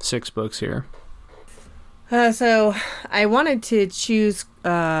the 6 books here? So I wanted to choose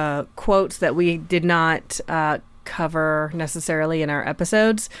quotes that we did not cover necessarily in our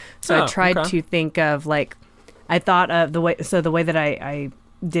episodes. So I tried to think of, like, I thought of the way that I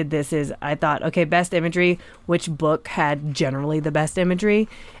did this is I thought, okay, best imagery, which book had generally the best imagery?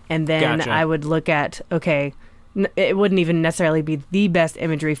 And then I would look at, okay, it wouldn't even necessarily be the best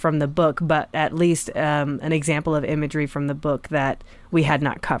imagery from the book, but at least an example of imagery from the book that we had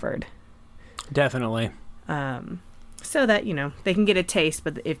not covered. Definitely. So that, they can get a taste,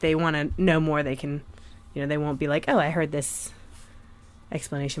 but if they want to know more, they can, they won't be like, oh, I heard this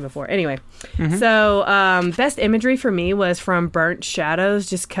explanation before. Anyway, so best imagery for me was from Burnt Shadows,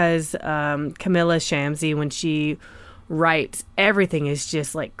 just because Camilla Shamsie, when she writes, everything is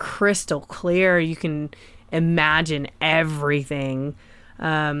just like crystal clear. You can imagine everything.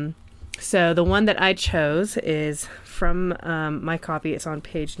 So the one that I chose is from my copy. It's on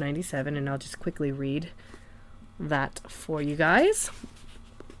page 97, and I'll just quickly read that for you guys.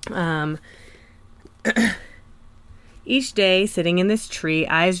 Each day, sitting in this tree,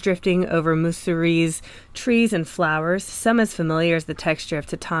 eyes drifting over Mussuri's trees and flowers, some as familiar as the texture of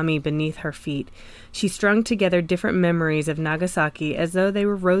tatami beneath her feet, she strung together different memories of Nagasaki as though they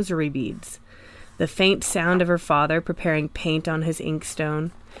were rosary beads. The faint sound of her father preparing paint on his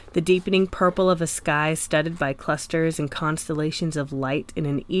inkstone, the deepening purple of a sky studded by clusters and constellations of light in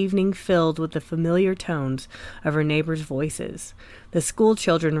an evening filled with the familiar tones of her neighbors' voices, the school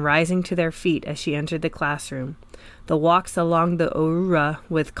children rising to their feet as she entered the classroom, the walks along the Orura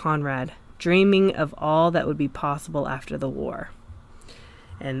with Conrad, dreaming of all that would be possible after the war.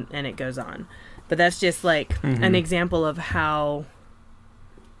 And it goes on. But that's just like an example of how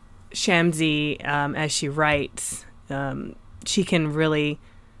Shamsie, as she writes, she can really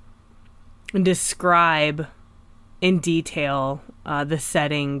describe in detail the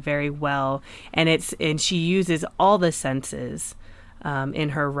setting very well, and she uses all the senses in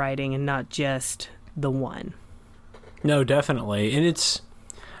her writing and not just the one. No, definitely. And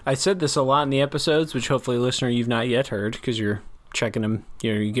I said this a lot in the episodes, which hopefully, listener, you've not yet heard because you're checking them,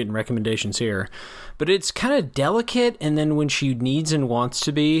 you're getting recommendations here. But it's kind of delicate, and then when she needs and wants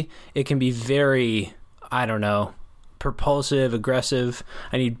to be, it can be very, I don't know, propulsive, aggressive.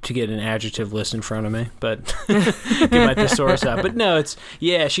 I need to get an adjective list in front of me, but get my thesaurus out. But no,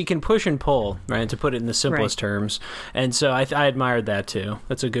 she can push and pull, right, to put it in the simplest terms. And so I admired that too.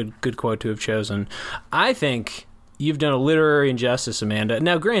 That's a good quote to have chosen. I think you've done a literary injustice, Amanda.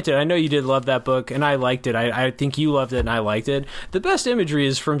 Now, granted, I know you did love that book, and I liked it. I think you loved it, and I liked it. The best imagery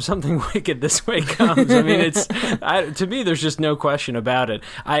is from Something Wicked This Way Comes. I mean, to me, there's just no question about it.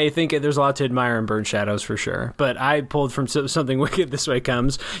 I think there's a lot to admire in Burnt Shadows for sure, but I pulled from Something Wicked This Way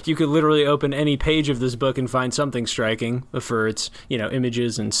Comes. You could literally open any page of this book and find something striking for its,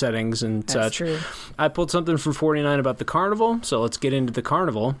 images and settings and That's such. True. I pulled something from 49 about the carnival, so let's get into the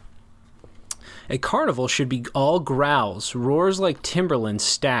carnival. A carnival should be all growls, roars like timberland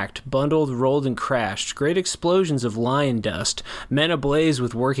stacked, bundled, rolled, and crashed, great explosions of lion dust, men ablaze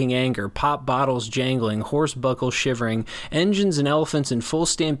with working anger, pop bottles jangling, horse buckles shivering, engines and elephants in full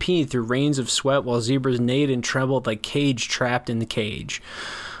stampede through rains of sweat while zebras neighed and trembled like cage trapped in the cage.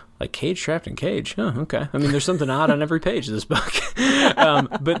 Like cage trapped in cage. Oh, okay. I mean, there's something odd on every page of this book.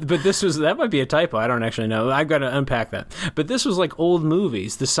 But that might be a typo. I don't actually know. I've got to unpack that. But this was like old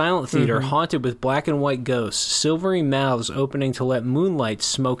movies. The silent theater haunted with black and white ghosts, silvery mouths opening to let moonlight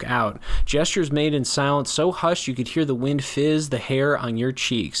smoke out, gestures made in silence so hushed you could hear the wind fizz the hair on your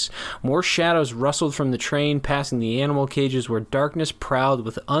cheeks. More shadows rustled from the train, passing the animal cages where darkness prowled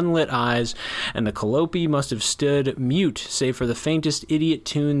with unlit eyes, and the calliope must have stood mute save for the faintest idiot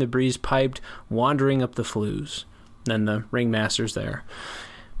tune the breeze piped, wandering up the flues. Then the ringmaster's there.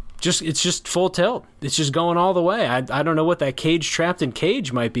 It's just full tilt. it's just going all the way. I don't know what that cage trapped in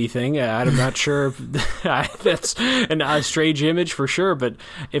cage might be thing. I'm not sure. That's a strange image for sure. But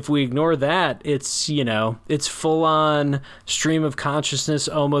if we ignore that, it's, it's full on stream of consciousness,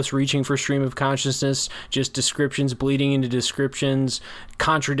 almost reaching for stream of consciousness, just descriptions bleeding into descriptions,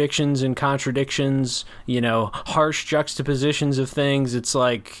 contradictions and contradictions, harsh juxtapositions of things. It's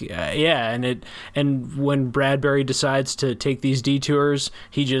like, and when Bradbury decides to take these detours,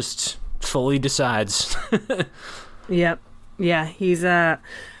 he just fully decides. Yep. Yeah, he's I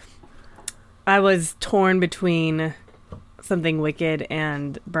was torn between Something Wicked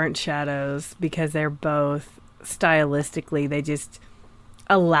and Burnt Shadows because they're both stylistically, they just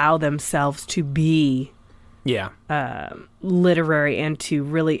allow themselves to be literary and to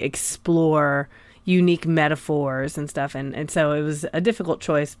really explore unique metaphors and stuff, and so it was a difficult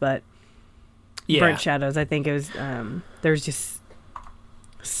choice, but Burnt Shadows, I think it was there's just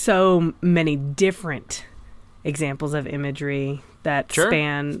so many different examples of imagery that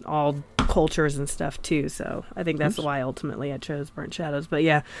span all cultures and stuff too, so I think that's why ultimately I chose Burnt Shadows. But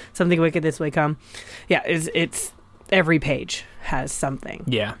yeah, Something Wicked, This Way Come, it's every page has something.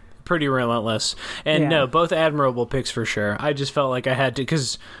 Pretty relentless, and no, both admirable picks for sure. I just felt like I had to,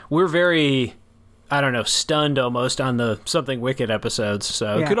 because we're very, I don't know, stunned almost on the Something Wicked episodes,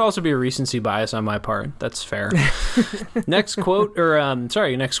 so it could also be a recency bias on my part. That's fair. Next quote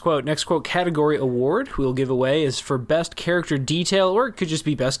category award we'll give away is for best character detail, or it could just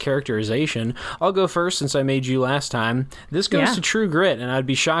be best characterization. I'll go first since I made you last time. This goes to True Grit, and I'd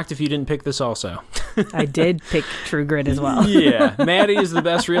be shocked if you didn't pick this also. I did pick True Grit as well. Maddie is the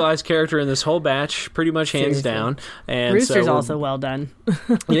best realized character in this whole batch, pretty much hands down. And Rooster's also well done.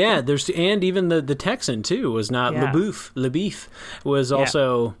 And even the Texan too was not LeBeef was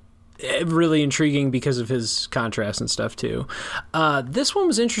also really intriguing because of his contrast and stuff too. This one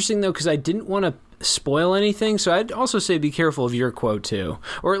was interesting though because I didn't want to spoil anything, so I'd also say be careful of your quote too,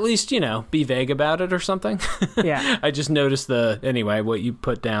 or at least be vague about it or something. I just noticed what you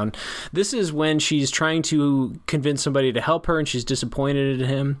put down. This is when she's trying to convince somebody to help her and she's disappointed in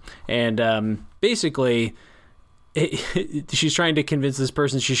him, and basically she's trying to convince this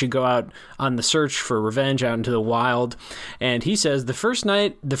person she should go out on the search for revenge out into the wild, and he says the first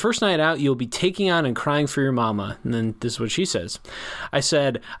night out you'll be taking on and crying for your mama. And then this is what she says: I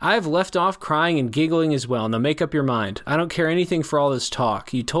said, I've left off crying and giggling as well. Now make up your mind. I don't care anything for all this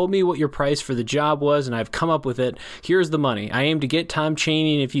talk. You told me what your price for the job was and I've come up with it. Here's the money. I aim to get Tom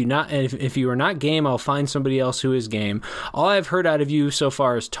Chaney, and if you are not game, I'll find somebody else who is game. All I've heard out of you so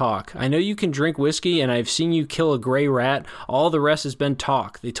far is talk. I know you can drink whiskey and I've seen you kill a gray rat. All the rest has been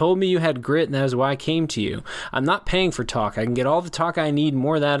talk. They told me you had grit, and that is why I came to you. I'm not paying for talk. I can get all the talk I need,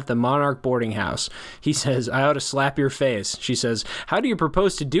 more of that at the Monarch boarding house. He says, I ought to slap your face. She says, how do you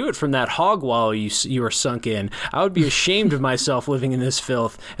propose to do it from that hog wallow you are sunk in? I would be ashamed of myself living in this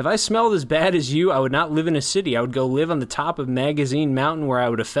filth. If I smelled as bad as you, I would not live in a city. I would go live on the top of Magazine Mountain where I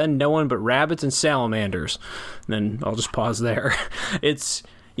would offend no one but rabbits and salamanders. And then I'll just pause there. It's,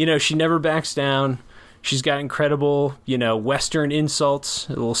 she never backs down. She's got incredible, Western insults,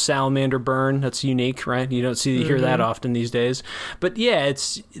 a little salamander burn. That's unique, right? You don't hear that often these days. But yeah,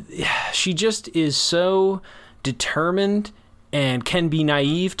 she just is so determined and can be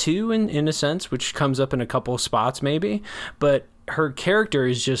naive too, in a sense, which comes up in a couple of spots maybe. But her character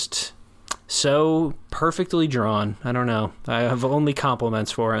is just so perfectly drawn. I don't know. I have only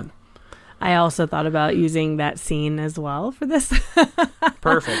compliments for it. I also thought about using that scene as well for this.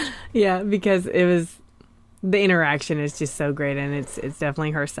 Perfect. Yeah, because the interaction is just so great, and it's definitely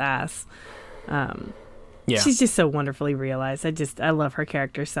her sass. She's just so wonderfully realized. I love her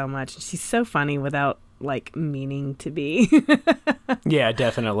character so much. She's so funny without meaning to be. Yeah,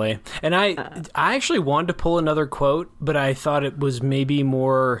 definitely. And I actually wanted to pull another quote, but I thought it was maybe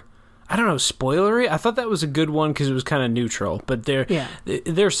more, I don't know, spoilery. I thought that was a good one because it was kind of neutral, but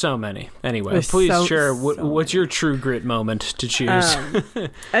there's so many. Anyway, please share what's your True Grit moment to choose.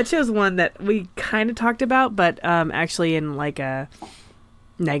 I chose one that we kind of talked about, but actually in a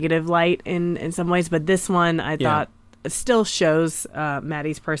negative light in some ways. But this one I thought still shows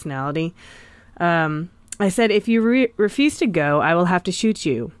Maddie's personality. I said, if you refuse to go, I will have to shoot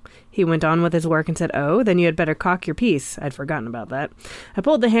you. He went on with his work and said, oh, then you had better cock your piece. I'd forgotten about that. I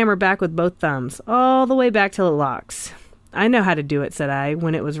pulled the hammer back with both thumbs, all the way back till it locks. I know how to do it, said I.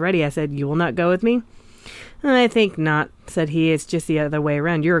 When it was ready, I said, you will not go with me? I think not, said he. It's just the other way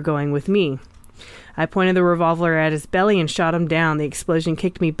around. You're going with me. I pointed the revolver at his belly and shot him down. The explosion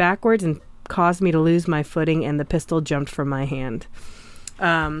kicked me backwards and caused me to lose my footing, and the pistol jumped from my hand.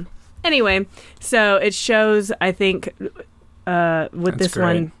 Anyway, so it shows, I think, with That's this great.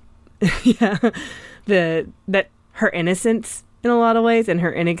 one, that her innocence in a lot of ways and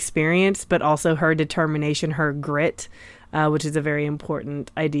her inexperience, but also her determination, her grit, which is a very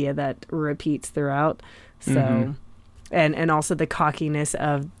important idea that repeats throughout. So, and also the cockiness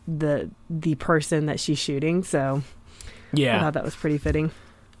of the person that she's shooting. So, I thought that was pretty fitting.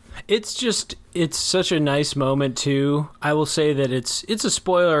 It's such a nice moment too. I will say that it's a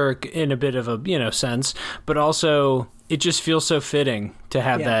spoiler in a bit of a, sense, but also it just feels so fitting to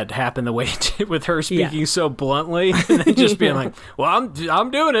have that happen the way it did, with her speaking so bluntly and then just being like, well, I'm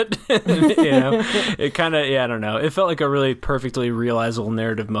doing it. It kind of, I don't know. It felt like a really perfectly realizable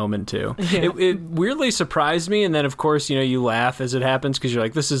narrative moment too. Yeah. It weirdly surprised me. And then of course, you laugh as it happens because you're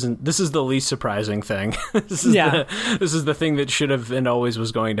like, this is the least surprising thing. This is the thing that should have and always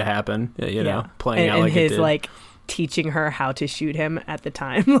was going to happen, playing out like it did. And his teaching her how to shoot him at the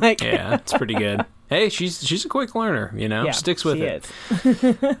time. Yeah, it's pretty good. Hey, she's a quick learner, sticks with it.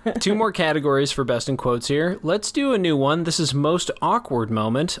 Two more categories for best in quotes here. Let's do a new one. This is most awkward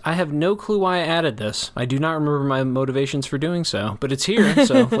moment. I have no clue why I added this. I do not remember my motivations for doing so, but it's here,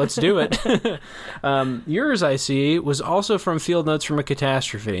 so let's do it. Yours, I see, was also from Field Notes from a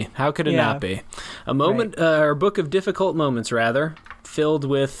Catastrophe. How could it not be? A moment, or book of difficult moments, rather, filled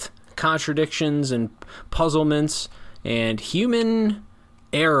with contradictions and puzzlements and human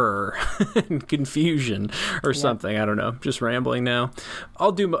error and confusion or something. I don't know. Just rambling now.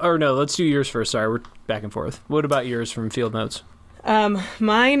 Let's do yours first. Sorry, we're back and forth. What about yours from Field Notes?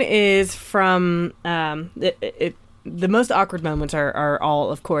 Mine is from the most awkward moments are all,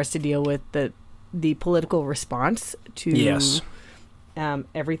 of course, to deal with the political response to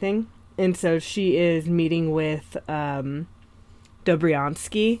everything. And so she is meeting with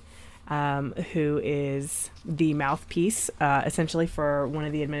Dobryansky, who is the mouthpiece, essentially, for one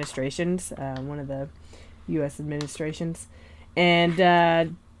of the administrations, one of the U.S. administrations. And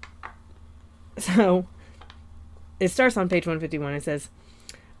so it starts on page 151. It says,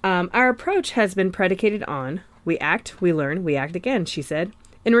 our approach has been predicated on, we act, we learn, we act again, she said.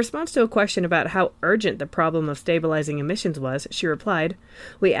 In response to a question about how urgent the problem of stabilizing emissions was, she replied,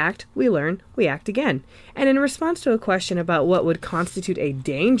 we act, we learn, we act again. And in response to a question about what would constitute a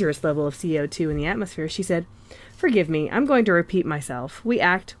dangerous level of CO2 in the atmosphere, she said, forgive me, I'm going to repeat myself. We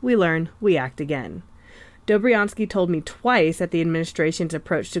act, we learn, we act again. Dobryansky told me twice that the administration's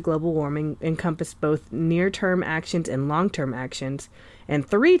approach to global warming encompassed both near-term actions and long-term actions, and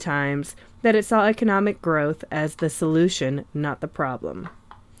 3 times that it saw economic growth as the solution, not the problem.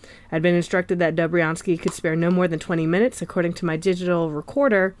 I'd been instructed that Dobryansky could spare no more than 20 minutes, according to my digital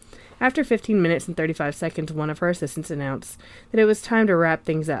recorder. After 15 minutes and 35 seconds, one of her assistants announced that it was time to wrap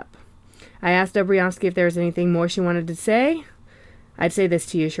things up. I asked Dobryansky if there was anything more she wanted to say. I'd say this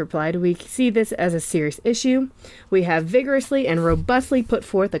to you, she replied. We see this as a serious issue. We have vigorously and robustly put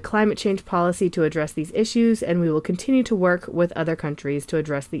forth a climate change policy to address these issues, and we will continue to work with other countries to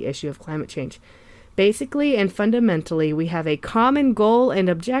address the issue of climate change. Basically and fundamentally, we have a common goal and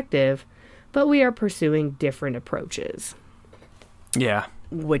objective, but we are pursuing different approaches. Yeah.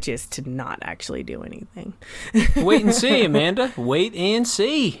 Which is to not actually do anything. Wait and see, Amanda. Wait and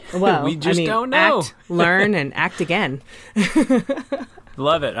see. Well, we just don't know. Act, learn, and act again.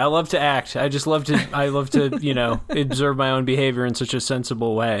 Love it. I love to act. I love to, observe my own behavior in such a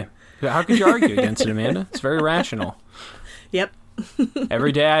sensible way. How could you argue against it, Amanda? It's very rational. Yep.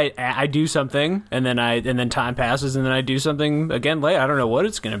 Every day I do something, and then time passes, and then I do something again later. I don't know what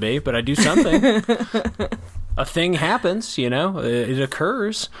it's going to be, but I do something. A thing happens, it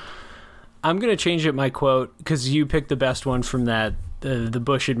occurs. I'm going to change up my quote because you picked the best one from that the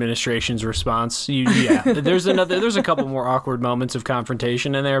Bush administration's response. There's a couple more awkward moments of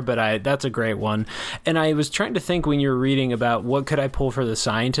confrontation in there, but that's a great one. And I was trying to think when you were reading about what could I pull for the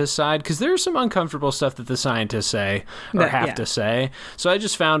scientist side, because there's some uncomfortable stuff that the scientists say or have to say. So I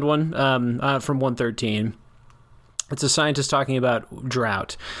just found one from 113. It's a scientist talking about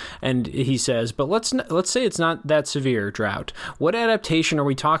drought, and he says, but let's say it's not that severe drought. What adaptation are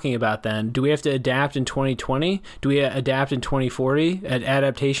we talking about then? Do we have to adapt in 2020? Do we adapt in 2040?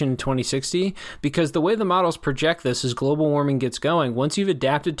 Adaptation in 2060? Because the way the models project this as global warming gets going, once you've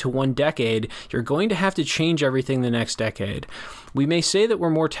adapted to one decade, you're going to have to change everything the next decade. We may say that we're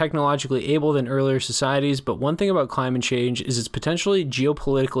more technologically able than earlier societies, but one thing about climate change is it's potentially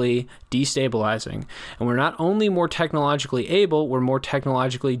geopolitically destabilizing. And we're not only more technologically able, we're more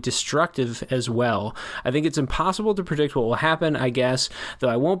technologically destructive as well. I think it's impossible to predict what will happen, I guess, though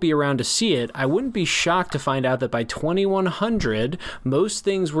I won't be around to see it. I wouldn't be shocked to find out that by 2100, most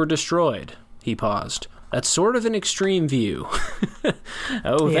things were destroyed. He paused. That's sort of an extreme view.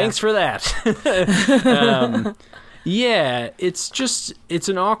 Thanks for that. Yeah, it's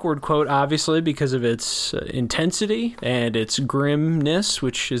an awkward quote, obviously, because of its intensity and its grimness,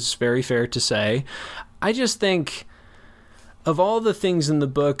 which is very fair to say. I just think of all the things in the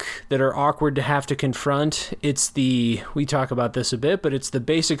book that are awkward to have to confront, we talk about this a bit, but it's the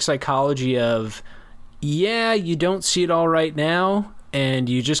basic psychology of, yeah, you don't see it all right now, and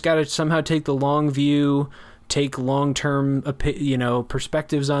you just got to somehow take the long view, take long-term,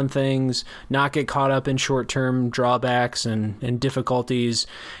 perspectives on things, not get caught up in short-term drawbacks and difficulties,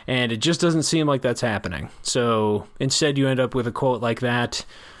 and it just doesn't seem like that's happening. So instead you end up with a quote like that,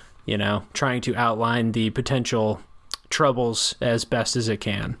 trying to outline the potential troubles as best as it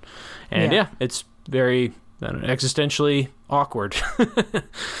can. And yeah it's very existentially awkward.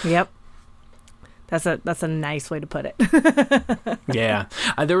 Yep. That's a nice way to put it. Yeah.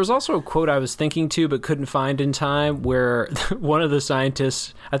 There was also a quote I was thinking to but couldn't find in time where one of the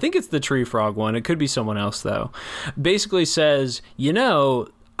scientists, I think it's the tree frog one, it could be someone else though, basically says,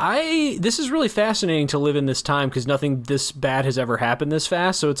 this is really fascinating to live in this time because nothing this bad has ever happened this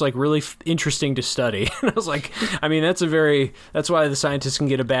fast. So it's like really interesting to study. And I was like, that's why the scientists can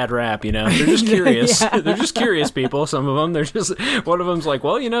get a bad rap, They're just curious. Yeah. They're just curious people. Some of them, one of them's like,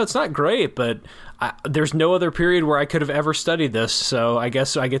 well, it's not great, but there's no other period where I could have ever studied this. So I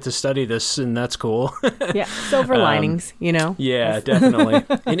guess I get to study this and that's cool. Yeah. Silver linings, Yeah, definitely.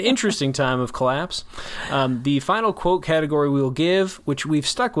 An interesting time of collapse. The final quote category we will give, which we've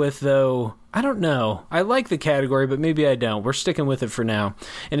stuck with, though, I don't know. I like the category, but maybe I don't. We're sticking with it for now.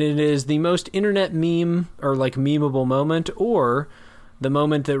 And it is the most internet meme or memeable moment, or the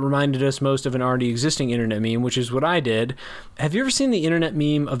moment that reminded us most of an already existing internet meme, which is what I did. Have you ever seen the internet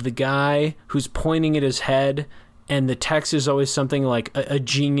meme of the guy who's pointing at his head and the text is always something like a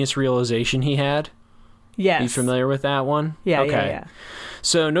genius realization he had? Yes. Are you familiar with that one? Yeah, okay. yeah.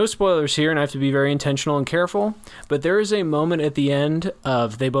 So no spoilers here, and I have to be very intentional and careful, but there is a moment at the end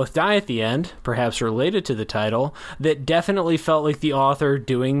of They Both Die at the End, perhaps related to the title, that definitely felt like the author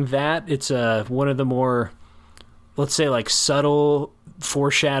doing that. It's one of the more, let's say, subtle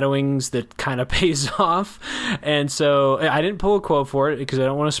foreshadowings that kind of pays off. And so I didn't pull a quote for it because I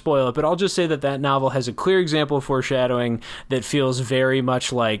don't want to spoil it, but I'll just say that novel has a clear example of foreshadowing that feels very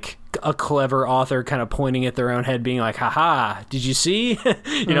much like a clever author kind of pointing at their own head being like, haha, did you see?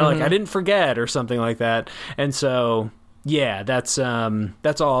 I didn't forget, or something like that. And so yeah, that's all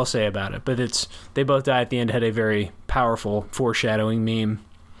I'll say about it. But They Both Die at the End had a very powerful foreshadowing meme.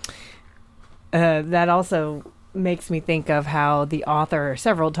 That also makes me think of how the author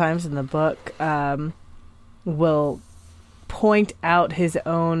several times in the book will point out his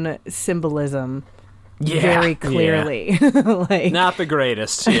own symbolism very clearly. Yeah. Not the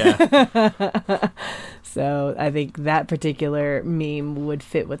greatest, yeah. So I think that particular meme would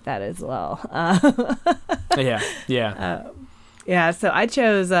fit with that as well. Yeah, so I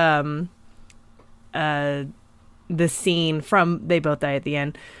chose the scene from They Both Die at the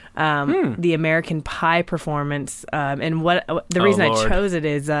End, the American Pie performance, and what the reason I chose it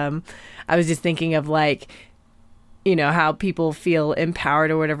is I was just thinking of how people feel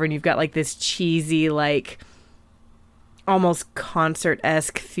empowered or whatever, and you've got this cheesy almost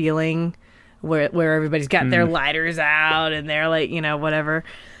concert-esque feeling where everybody's got their lighters out and they're whatever.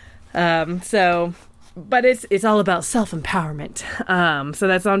 But it's all about self-empowerment. So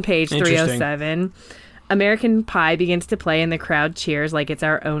that's on page 307. American Pie begins to play and the crowd cheers like it's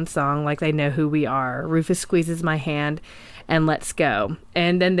our own song, like they know who we are. Rufus squeezes my hand and let's go.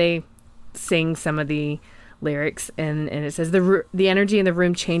 And then they sing some of the lyrics, and it says, the energy in the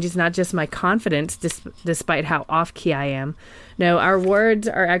room changes not just my confidence, despite how off-key I am. No, our words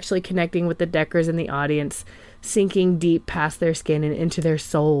are actually connecting with the Deckers in the audience, sinking deep past their skin and into their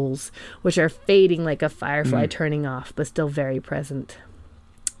souls, which are fading like a firefly turning off, but still very present.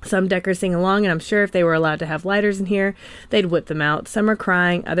 Some Deckers sing along, and I'm sure if they were allowed to have lighters in here, they'd whip them out. Some are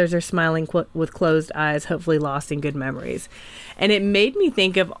crying, others are smiling with closed eyes, hopefully lost in good memories. And it made me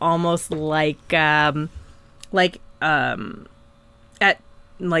think of almost at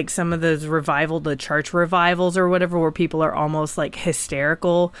some of those the church revivals or whatever, where people are almost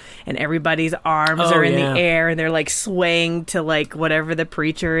hysterical and everybody's arms are in the air and they're swaying to whatever the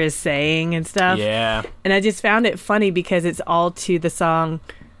preacher is saying and stuff. Yeah. And I just found it funny because it's all to the song,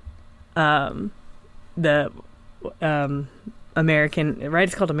 American, right?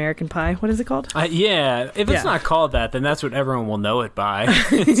 It's called American Pie. What is it called? Yeah. If it's not called that, then that's what everyone will know it by.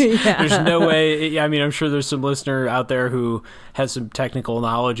 There's no way. I mean, I'm sure there's some listener out there who has some technical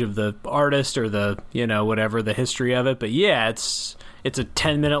knowledge of the artist or the, whatever, the history of it. But yeah, it's it's a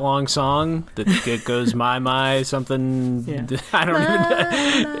 10-minute long song that goes my something. Yeah. I don't even.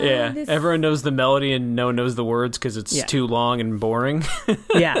 Yeah, everyone knows the melody and no one knows the words because it's too long and boring.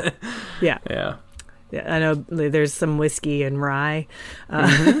 Yeah. Yeah. Yeah, I know there's some whiskey and rye,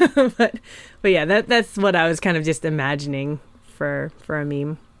 but yeah, that's what I was kind of just imagining for a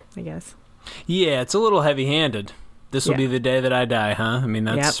meme, I guess. Yeah, it's a little heavy-handed. This will be the day that I die, huh? I mean,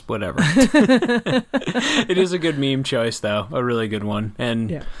 that's whatever. It is a good meme choice, though. A really good one.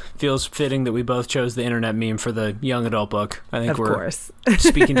 And feels fitting that we both chose the internet meme for the young adult book. I think we're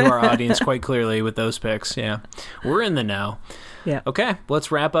speaking to our audience quite clearly with those picks. Yeah. We're in the know. Yeah. Okay,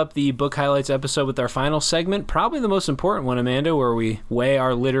 let's wrap up the Book Highlights episode with our final segment, probably the most important one, Amanda, where we weigh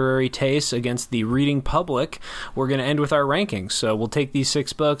our literary tastes against the reading public. We're going to end with our rankings. So we'll take these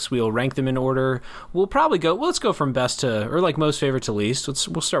 6 books, we'll rank them in order. We'll probably let's go from best to, or like most favorite to least.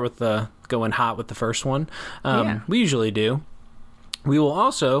 We'll start with going hot with the first one. We usually do. We will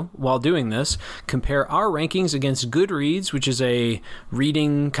also, while doing this, compare our rankings against Goodreads, which is a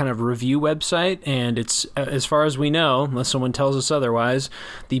reading kind of review website, and it's, as far as we know, unless someone tells us otherwise,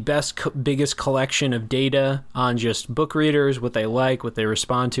 the biggest collection of data on just book readers, what they like, what they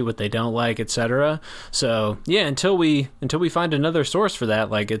respond to, what they don't like, etc. So, yeah, until we find another source for that,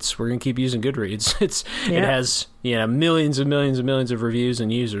 we're going to keep using Goodreads. It has millions and millions and millions of reviews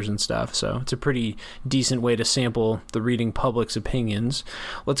and users and stuff. So it's a pretty decent way to sample the reading public's opinions.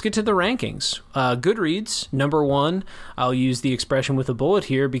 Let's get to the rankings. Goodreads, number 1. I'll use the expression with a bullet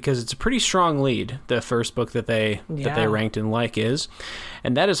here because it's a pretty strong lead. The first book that they ranked and is.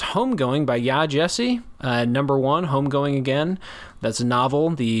 And that is Homegoing by Yaa Gyasi. Number 1, Homegoing again. That's a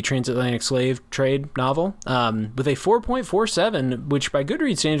novel, the transatlantic slave trade novel, with a 4.47, which by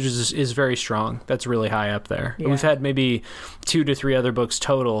Goodreads standards is very strong. That's really high up there. Yeah. We've had maybe 2 to 3 other books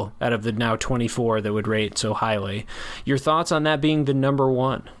total out of the now 24 that would rate so highly. Your thoughts on that being the number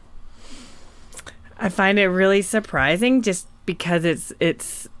 1? I find it really surprising just because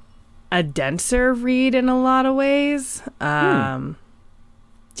it's a denser read in a lot of ways. Yeah,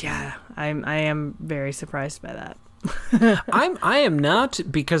 I am very surprised by that. I am not,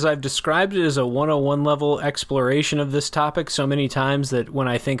 because I've described it as a 101 level exploration of this topic so many times that when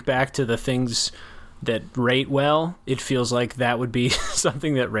I think back to the things that rate well, it feels like that would be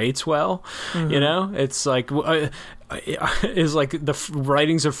something that rates well. Mm-hmm. It's like is like the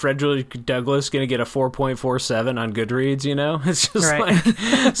writings of Frederick Douglass going to get a 4.47 on Goodreads? It's just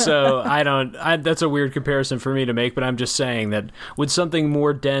right. So that's a weird comparison for me to make, but I'm just saying that with something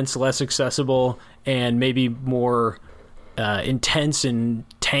more dense, less accessible, and maybe more intense and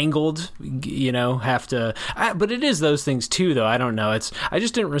tangled, but it is those things too, though. I don't know. I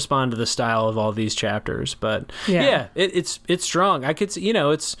just didn't respond to the style of all these chapters, but it's strong. I could,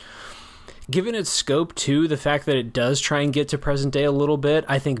 it's given its scope too, the fact that it does try and get to present day a little bit,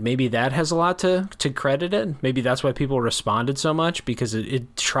 I think maybe that has a lot to credit it. Maybe that's why people responded so much, because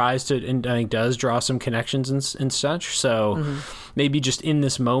it tries to, and I think does draw some connections and such. So maybe just in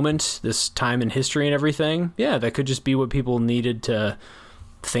this moment, this time in history and everything, that could just be what people needed to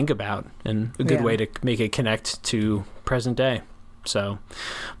think about, and a good way to make it connect to present day. So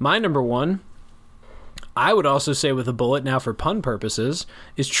my number 1, I would also say with a bullet now for pun purposes,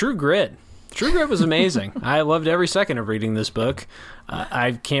 is True Grit. True Grit was amazing. I loved every second of reading this book.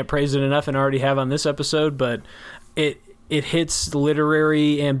 I can't praise it enough, and already have on this episode, but it hits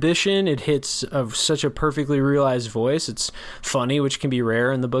literary ambition. It hits such a perfectly realized voice. It's funny, which can be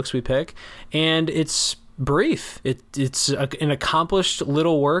rare in the books we pick, and it's brief. It's an accomplished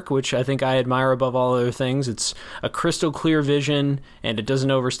little work, which I think I admire above all other things. It's a crystal clear vision, and it doesn't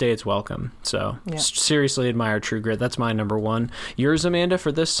overstay its welcome. So seriously admire True Grit. That's my number 1. Yours, Amanda,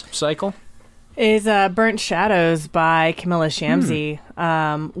 for this cycle? Is Burnt Shadows by Camilla Shamsie,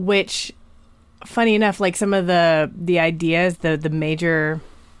 which, funny enough, like some of the ideas, the major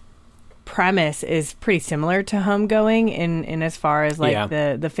premise is pretty similar to Homegoing in as far as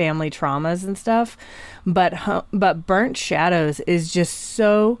the family traumas and stuff, but Burnt Shadows is just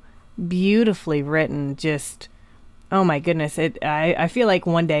so beautifully written. Just, oh my goodness, I feel like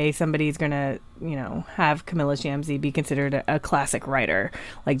one day somebody's gonna have Camilla Shamsie be considered a classic writer.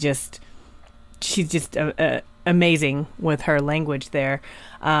 She's just amazing with her language there.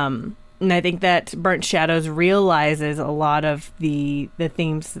 And I think that Burnt Shadows realizes a lot of the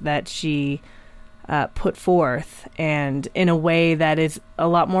themes that she put forth, and in a way that is a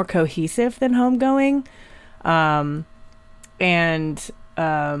lot more cohesive than Homegoing. And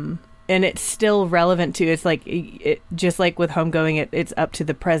it's still relevant too. It's like just like with Homegoing, it's up to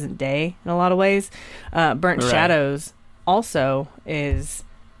the present day in a lot of ways. Burnt Shadows also is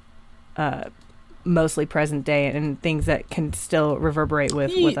mostly present day and things that can still reverberate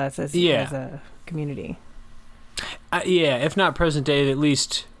with us as a community. Yeah, if not present day, at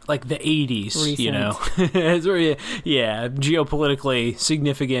least like the 80s, Recent. you know. Yeah, geopolitically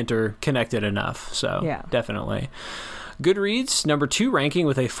significant or connected enough. So, definitely. Goodreads, number 2 ranking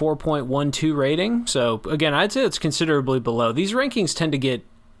with a 4.12 rating. So, again, I'd say it's considerably below. These rankings tend to get,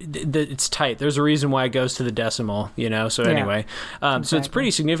 it's tight. There's a reason why it goes to the decimal, you know? So, anyway. Exactly. So, it's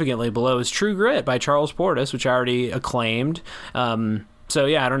pretty significantly below is True Grit by Charles Portis, which I already acclaimed. So,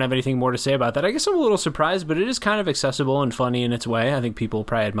 yeah, I don't have anything more to say about that. I guess I'm a little surprised, but it is kind of accessible and funny in its way. I think people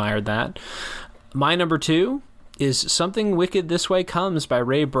probably admired that. My number 2 is Something Wicked This Way Comes by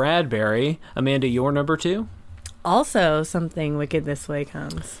Ray Bradbury. Amanda, your number 2? Also, Something Wicked This Way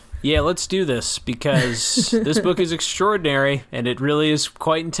Comes. Yeah, let's do this, because this book is extraordinary, and it really is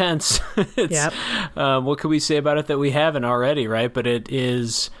quite intense. What could we say about it that we haven't already, right? But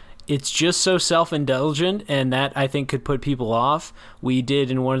it's just so self-indulgent, and that I think could put people off. We did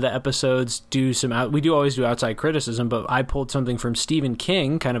in one of the episodes we do always do outside criticism, but I pulled something from Stephen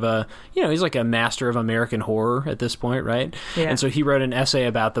King, kind of he's like a master of American horror at this point, right? Yeah. And so he wrote an essay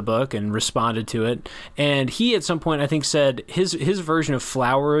about the book and responded to it. And he at some point, I think, said his version of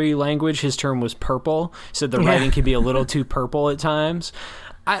flowery language, his term was purple. He said the writing can be a little too purple at times.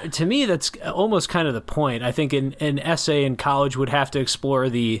 To me, that's almost kind of the point. I think an essay in college would have to explore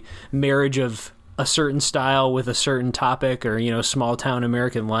the marriage of a certain style with a certain topic, or, you know, small town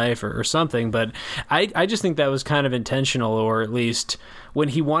American life or something. But I just think that was kind of intentional, or at least when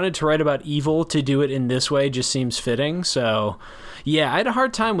he wanted to write about evil, to do it in this way just seems fitting. So, yeah, I had a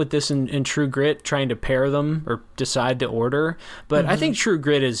hard time with this and True Grit, trying to pair them or decide the order. But I think True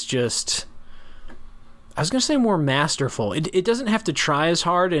Grit is just... I was going to say more masterful. It doesn't have to try as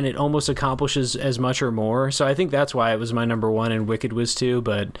hard, and it almost accomplishes as much or more. So I think that's why it was my number 1 and Wicked was 2.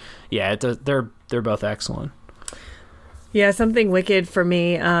 But yeah, they're both excellent. Yeah, Something Wicked for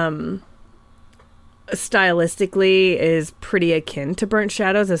me, stylistically is pretty akin to Burnt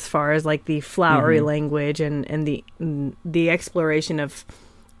Shadows as far as like the flowery language and the exploration of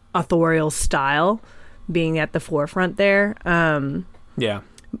authorial style being at the forefront there. Yeah.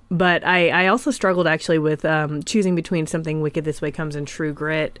 But I also struggled actually with choosing between Something Wicked This Way Comes and True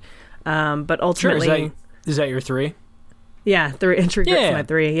Grit. But ultimately... Sure. Is that your 3? Yeah, True Grit's my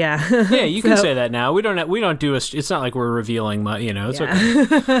 3, yeah. Yeah, you can say that now. We don't do it's not like we're revealing much, you know, it's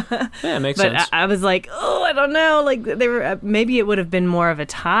okay. Yeah, it makes sense. But I was like, I don't know, like they were, maybe it would have been more of a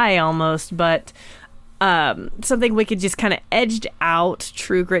tie almost, but Something Wicked just kind of edged out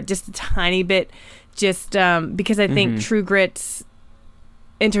True Grit just a tiny bit, just because I think True Grit's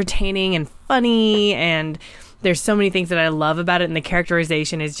entertaining and funny, and there's so many things that I love about it, and the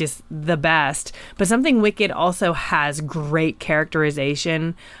characterization is just the best. But Something Wicked also has great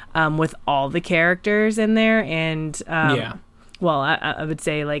characterization with all the characters in there, and well, I would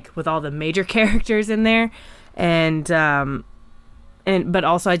say like with all the major characters in there, and but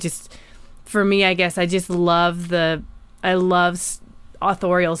also for me, I guess I just love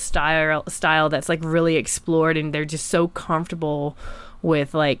authorial style that's like really explored, and they're just so comfortable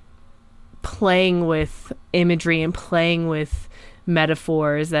with like playing with imagery and playing with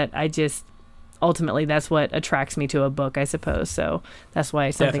metaphors that I just ultimately that's what attracts me to a book, I suppose. So that's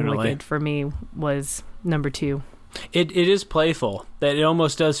why Something Wicked for me was number 2. It is playful. That it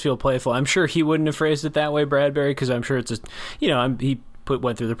almost does feel playful. I'm sure he wouldn't have phrased it that way, Bradbury, because I'm sure it's he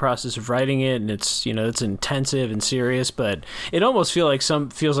went through the process of writing it, and it's it's intensive and serious, but it almost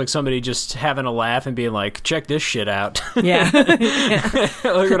feels like somebody just having a laugh and being like, check this shit out. Yeah.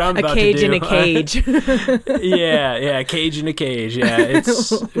 Look what I'm about to do. A cage in a cage. Yeah, cage in a cage. Yeah,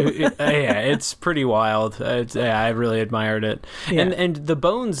 it's pretty wild. I really admired it. Yeah. And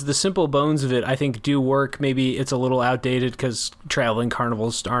the simple bones of it, I think, do work. Maybe it's a little outdated because traveling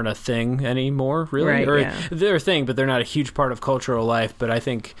carnivals aren't a thing anymore, really. Right, they're a thing, but they're not a huge part of cultural life. But I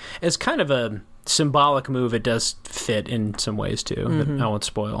think as kind of a symbolic move, it does fit in some ways too. That I won't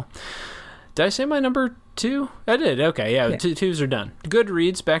spoil. Did I say my number 2? I did. Okay, yeah. 2s are done.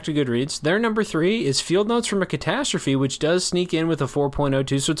 Goodreads, back to Goodreads. Their number 3 is Field Notes from a Catastrophe, which does sneak in with a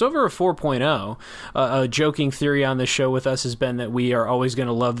 4.02, so it's over a 4.0. A joking theory on the show with us has been that we are always going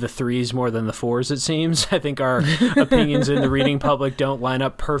to love the 3s more than the 4s, it seems. I think our opinions in the reading public don't line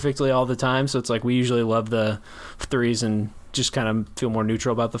up perfectly all the time, so it's like we usually love the 3s and just kind of feel more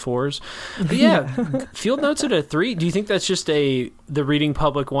neutral about the 4s. But yeah, Field Notes at a 3. Do you think that's just the reading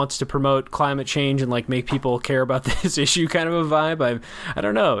public wants to promote climate change and like make people care about this issue kind of a vibe? I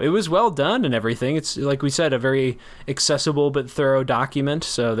don't know. It was well done and everything. It's like we said, a very accessible but thorough document.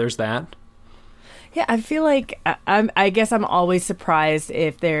 So there's that. Yeah, I feel like I guess I'm always surprised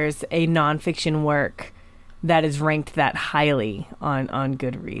if there's a nonfiction work that is ranked that highly on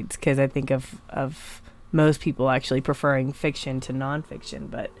Goodreads, because I think of most people actually preferring fiction to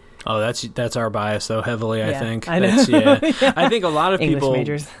nonfiction, but Oh, that's our bias though, heavily. I think. I know. Yeah. I think a lot of English people.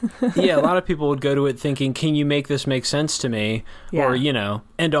 majors. Yeah, a lot of people would go to it thinking, "Can you make this make sense to me?" Yeah. Or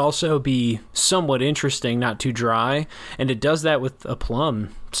and also be somewhat interesting, not too dry. And it does that with a plum.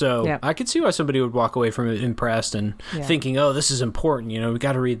 So Yeah. I could see why somebody would walk away from it impressed and thinking, "Oh, this is important. We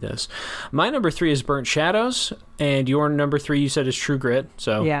got to read this." My number 3 is Burnt Shadows, and your number 3 you said is True Grit.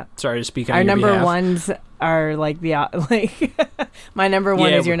 So sorry to speak on our your number behalf. ones are like my number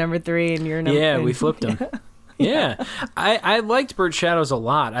 1 is your number 3 and your number. Yeah, we flipped them. Yeah. I liked Burnt Shadows a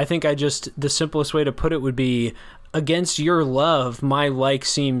lot. I think the simplest way to put it would be, against your love, my like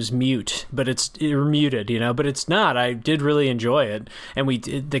seems mute, but it's muted, but it's not. I did really enjoy it. And we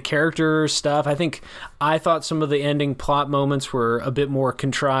did the character stuff. I thought some of the ending plot moments were a bit more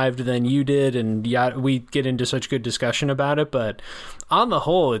contrived than you did. And we get into such good discussion about it. But on the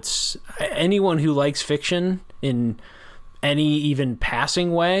whole, it's anyone who likes fiction in any even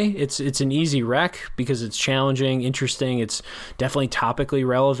passing way, it's an easy rec because it's challenging, interesting. It's definitely topically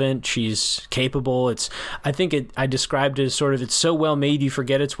relevant. She's capable. I described it as sort of, it's so well made you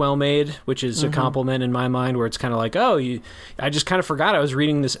forget it's well made, which is a compliment in my mind, where it's kind of like, I just kind of forgot I was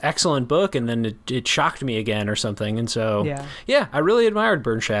reading this excellent book, and then it shocked me again or something. And so I really admired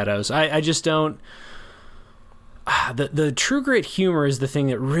Burnt Shadows. I just don't. The True Grit humor is the thing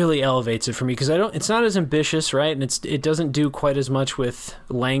that really elevates it for me, because it's not as ambitious, right? And it doesn't do quite as much with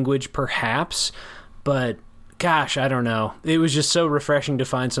language, perhaps, but gosh, I don't know. It was just so refreshing to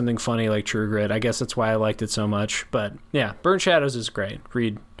find something funny like True Grit. I guess that's why I liked it so much. But yeah, Burnt Shadows is great.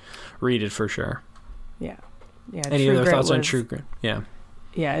 Read it for sure. Yeah. Any other thoughts on True Grit? Yeah.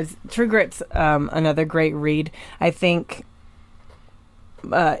 Yeah, True Grit's another great read. I think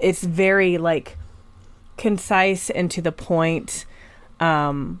it's very concise and to the point,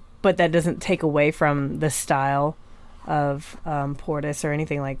 but that doesn't take away from the style of Portis or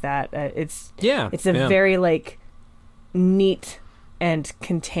anything like that. It's a very neat and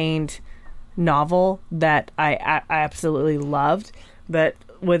contained novel that I absolutely loved. But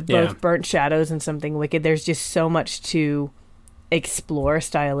with both Burnt Shadows and Something Wicked, there's just so much to explore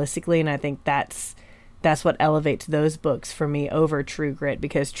stylistically, and I think that's what elevates those books for me over True Grit,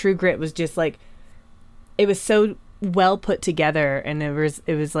 because True Grit was just it was so well put together, and it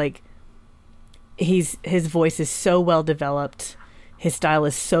was like his voice is so well developed, his style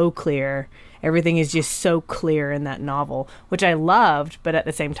is so clear, everything is just so clear in that novel, which I loved. But at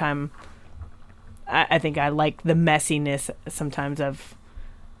the same time, I think I like the messiness sometimes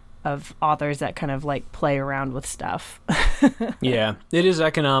of authors that kind of play around with stuff. Yeah, it is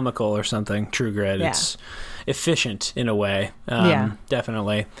economical or something. True Grit, it's efficient in a way.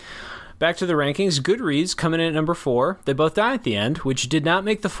 Definitely. Back to the rankings. Goodreads coming in at number 4. They both die at the end, which did not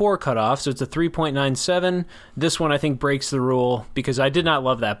make the 4 cutoff, so it's a 3.97. This one, I think, breaks the rule because I did not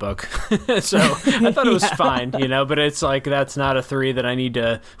love that book. So I thought it was fine, but it's that's not a 3 that I need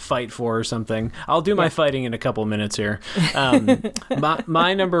to fight for or something. I'll do my fighting in a couple minutes here.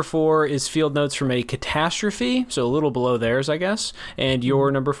 My number 4 is Field Notes from a Catastrophe, so a little below theirs, I guess. And your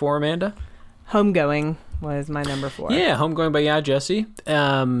number 4, Amanda? Homegoing was my number 4. Yeah, Homegoing by Jesse.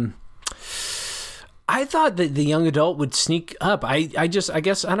 I thought that the young adult would sneak up. I guess, I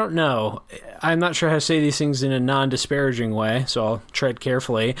don't know. I'm not sure how to say these things in a non-disparaging way, so I'll tread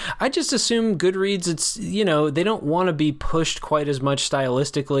carefully. I just assume Goodreads, it's, they don't want to be pushed quite as much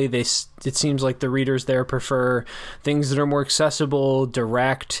stylistically. It seems like the readers there prefer things that are more accessible,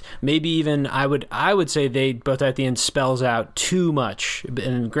 direct. Maybe even, I would say they both at the end spells out too much.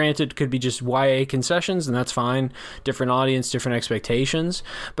 And granted, it could be just YA concessions, and that's fine. Different audience, different expectations.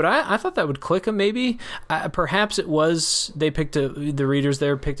 But I thought that would click them maybe. Perhaps it was the readers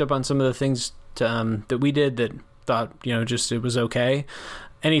there picked up on some of the things that we did that thought just it was okay.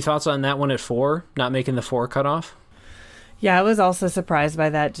 Any thoughts on that one at 4, not making the 4 cutoff? Yeah, I was also surprised by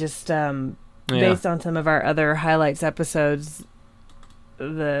that, just based on some of our other highlights episodes.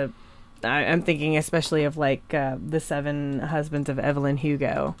 I'm thinking especially of the 7 Husbands of Evelyn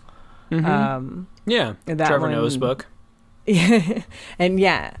Hugo. Mm-hmm. Trevor Noah's book. Yeah, and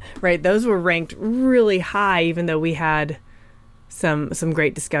right. Those were ranked really high, even though we had some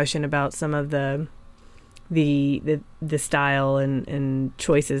great discussion about some of the style and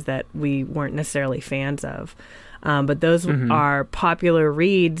choices that we weren't necessarily fans of. But those are popular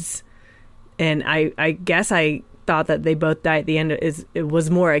reads, and I guess I thought that they both die at the end. It was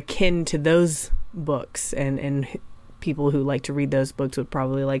more akin to those books, and people who like to read those books would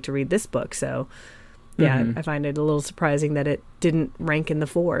probably like to read this book. So yeah, I find it a little surprising that it didn't rank in the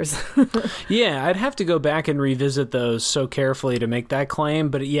 4s. Yeah, I'd have to go back and revisit those so carefully to make that claim.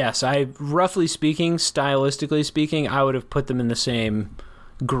 But yes, roughly speaking, stylistically speaking, I would have put them in the same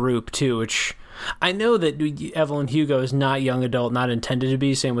group too, which I know that Evelyn Hugo is not young adult, not intended to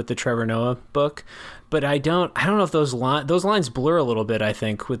be, same with the Trevor Noah book. But I don't know if those lines blur a little bit, I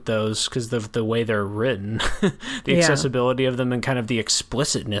think, with those, because of the way they're written, the accessibility of them and kind of the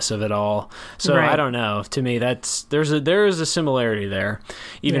explicitness of it all. So I don't know. To me, there is a similarity there,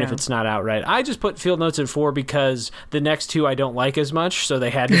 even if it's not outright. I just put Field Notes at 4 because the next two I don't like as much, so they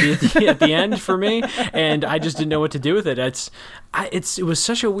had to be at the end for me, and I just didn't know what to do with it. It was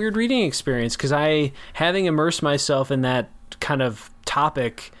such a weird reading experience, because having immersed myself in that kind of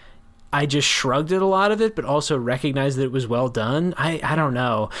topic, I just shrugged at a lot of it, but also recognized that it was well done. I don't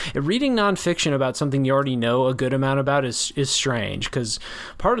know. Reading nonfiction about something you already know a good amount about is strange, because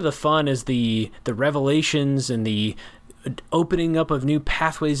part of the fun is the revelations and the opening up of new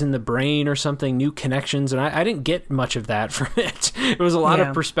pathways in the brain or something, new connections, and I didn't get much of that from it. It was a lot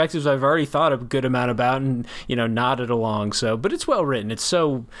of perspectives I've already thought a good amount about and, nodded along. So, but it's well written. It's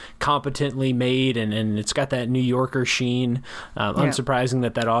so competently made, and it's got that New Yorker sheen.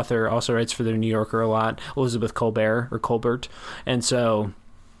 Unsurprising that author also writes for the New Yorker a lot, Elizabeth Colbert. And so,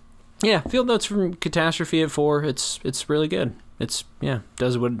 yeah, Field Notes from Catastrophe at 4. It's really good.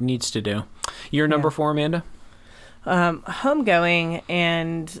 Does what it needs to do. Your number 4, Amanda? Homegoing,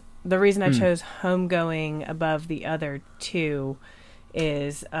 and the reason I chose Homegoing above the other two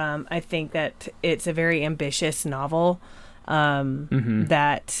is I think that it's a very ambitious novel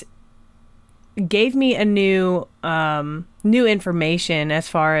that gave me a new information as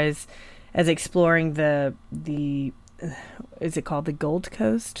far as exploring the is it called the Gold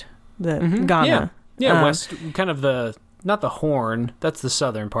Coast, Ghana? West, kind of not the Horn, that's the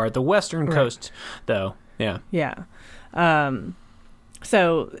southern part, the western coast though. Yeah.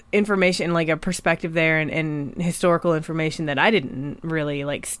 So information, like a perspective there, and historical information that I didn't really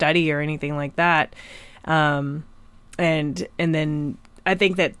study or anything like that. And then I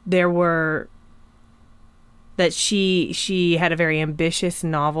think that she had a very ambitious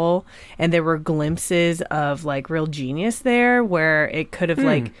novel, and there were glimpses of real genius there, where it could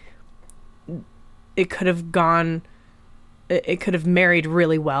have it could have married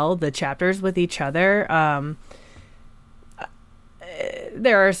really well the chapters with each other.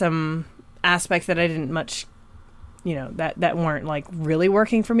 There are some aspects that I didn't much, that weren't really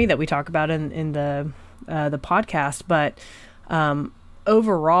working for me, that we talk about in the podcast. But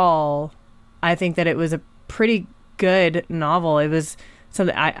overall, I think that it was a pretty good novel. It was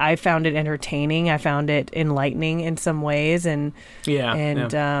something I found it entertaining. I found it enlightening in some ways, and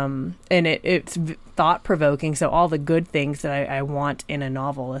it's thought provoking. So all the good things that I want in a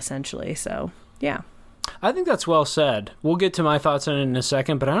novel, essentially. So yeah. I think that's well said. We'll get to my thoughts on it in a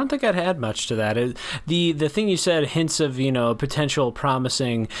second, but I don't think I'd add much to that. The thing you said, hints of potential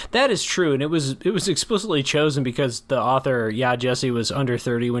promising, that is true, and it was explicitly chosen because the author Yaa Gyasi was under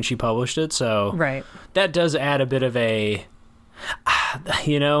 30 when she published it, so that does add a bit of a,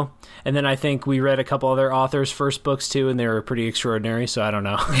 And then I think we read a couple other authors' first books too, and they were pretty extraordinary, so I don't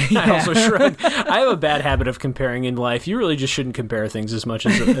know. I also shrug. I have a bad habit of comparing in life. You really just shouldn't compare things as much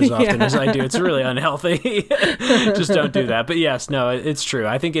as often as I do. It's really unhealthy. Just don't do that. But yes, no, it's true.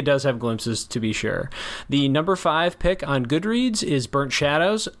 I think it does have glimpses, to be sure. The number 5 pick on Goodreads is Burnt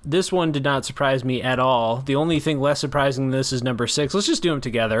Shadows. This one did not surprise me at all. The only thing less surprising than this is number 6. Let's just do them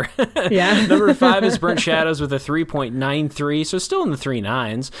together. Yeah. Number 5 is Burnt Shadows with a 3.93, so still in the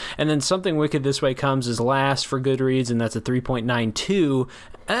 3.9s. And then Something Wicked This Way Comes is last for Goodreads, and that's a 3.92.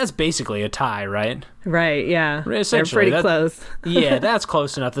 That's basically a tie, right? Right, yeah. Essentially, they're pretty close. Yeah, that's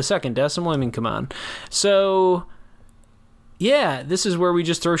close enough. The second decimal, I mean, come on. So, yeah, this is where we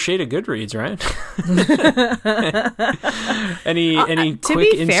just throw shade at Goodreads, right? Any quick to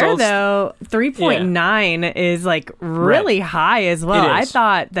be insults? fair, though, 3.9 is really high as well. I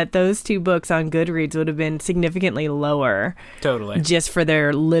thought that those two books on Goodreads would have been significantly lower. Totally. Just for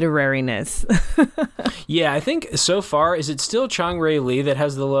their literariness. Yeah, I think so far, is it still Chang Rae Lee that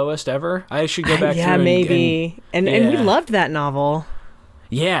has the lowest ever? I should go back through maybe. And we loved that novel.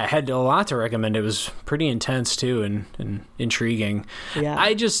 Yeah, I had a lot to recommend. It was pretty intense, too, and intriguing.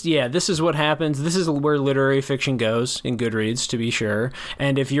 Yeah. This is what happens. This is where literary fiction goes in Goodreads, to be sure.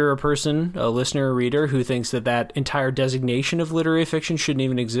 And if you're a listener, a reader, who thinks that entire designation of literary fiction shouldn't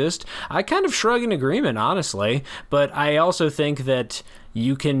even exist, I kind of shrug in agreement, honestly. But I also think that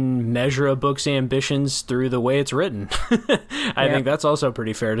you can measure a book's ambitions through the way it's written. I think that's also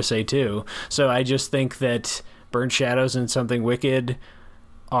pretty fair to say, too. So I just think that Burnt Shadows and Something Wicked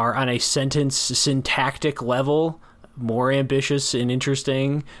are on a sentence syntactic level more ambitious and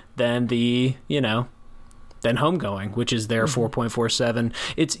interesting than than Homegoing, which is their 4.47.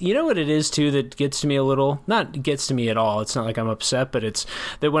 It's, you know what it is too that gets to me a little, not gets to me at all, it's not like I'm upset, but it's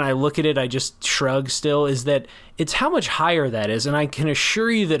that when I look at it I just shrug still, is that it's how much higher that is. And I can assure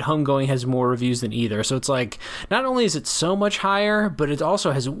you that Homegoing has more reviews than either. So it's like, not only is it so much higher, but it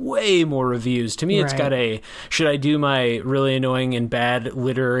also has way more reviews. To me, it's got a, should I do my really annoying and bad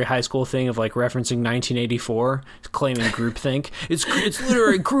literary high school thing of like referencing 1984, claiming groupthink? It's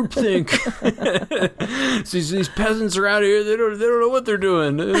literary groupthink. So these peasants are out here, they don't know what they're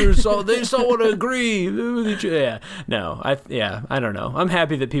doing. They just all want to agree with each other. Yeah. No, I don't know. I'm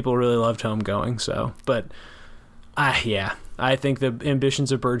happy that people really loved Homegoing, so, but I think the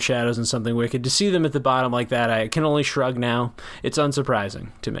ambitions of Bird Shadows and Something Wicked, to see them at the bottom like that, I can only shrug now. It's unsurprising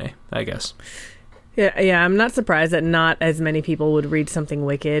to me, I guess. Yeah, I'm not surprised that not as many people would read Something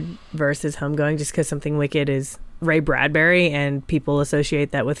Wicked versus Homegoing, just because Something Wicked is Ray Bradbury, and people associate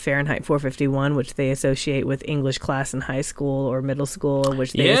that with Fahrenheit 451, which they associate with English class in high school or middle school,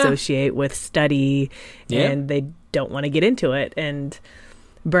 which they associate with study, and they don't want to get into it. And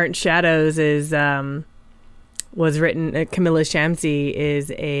Burnt Shadows is... was written, Camilla Shamsi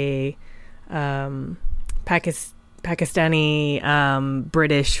is a Pakistani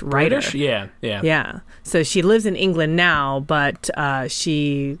British writer. Yeah. So she lives in England now, but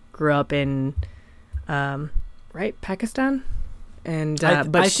she grew up in Pakistan, and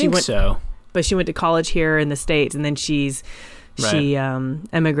but she went to college here in the States, and then she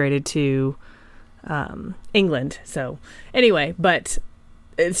emigrated to England. So anyway,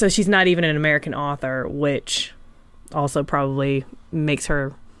 so she's not even an American author, which also probably makes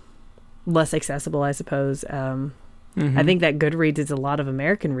her less accessible, I suppose. I think that Goodreads is a lot of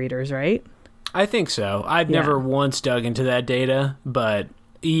American readers, right? I think so. I've never once dug into that data, but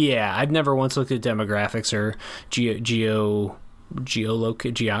yeah, I've never once looked at demographics or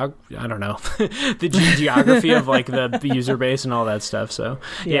I don't know, the geography of like the user base and all that stuff. So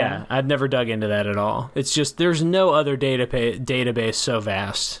yeah, I've never dug into that at all. It's just, there's no other database so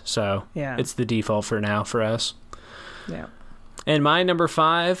vast. So it's the default for now for us. Yeah. And my number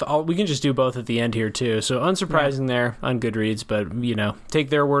 5, we can just do both at the end here too. So unsurprising there on Goodreads, but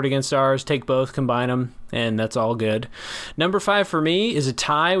take their word against ours, take both, combine them, and that's all good. Number 5 for me is a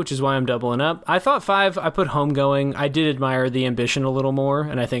tie, which is why I'm doubling up. I thought 5, I put Homegoing. I did admire the ambition a little more,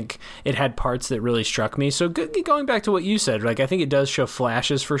 and I think it had parts that really struck me. So going back to what you said, like I think it does show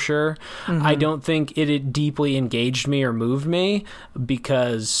flashes for sure. I don't think it deeply engaged me or moved me,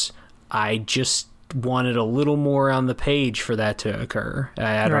 because I just wanted a little more on the page for that to occur.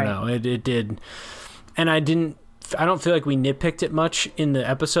 I don't know. It did. And I don't feel like we nitpicked it much in the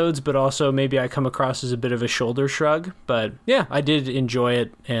episodes, but also maybe I come across as a bit of a shoulder shrug. But yeah, I did enjoy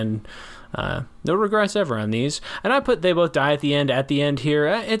it, and no regrets ever on these. And I put They Both Die at the end here.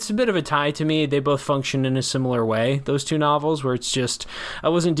 It's a bit of a tie to me. They both function in a similar way, those two novels, where it's just, I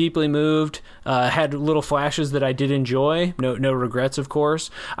wasn't deeply moved, had little flashes that I did enjoy. No regrets, of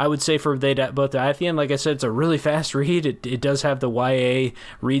course. I would say for They Both Die at the end, like I said, it's a really fast read. It does have the YA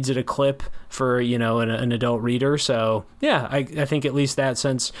reads at a clip for, an adult reader. So yeah, I think at least that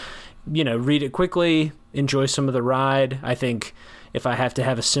sense, read it quickly, enjoy some of the ride. I think if I have to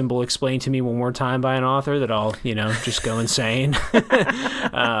have a symbol explained to me one more time by an author, that I'll, just go insane.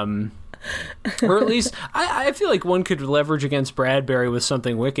 Or at least, I feel like one could leverage against Bradbury with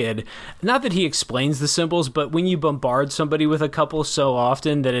Something Wicked. Not that he explains the symbols, but when you bombard somebody with a couple so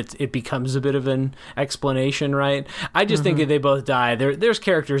often that it becomes a bit of an explanation, right? I just think that They Both Die. There's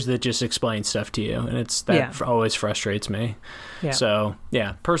characters that just explain stuff to you, and that always frustrates me. Yeah. So,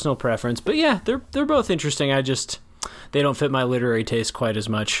 yeah, personal preference. But yeah, they're both interesting. They don't fit my literary taste quite as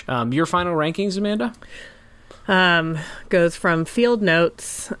much. Your final rankings, Amanda? Goes from Field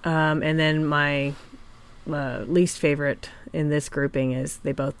Notes, and then my least favorite in this grouping is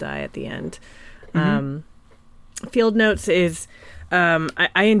They Both Die at the end. Field Notes is,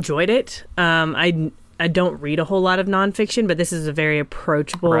 I enjoyed it. I don't read a whole lot of nonfiction, but this is a very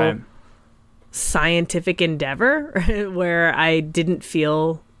approachable scientific endeavor where I didn't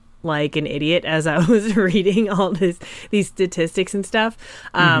feel like an idiot as I was reading all these statistics and stuff.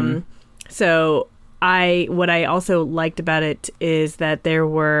 So what I also liked about it is that there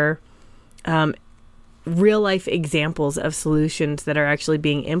were real life examples of solutions that are actually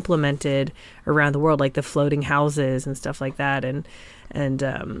being implemented around the world, like the floating houses and stuff like that. And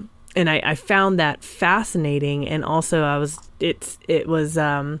I found that fascinating. And also it was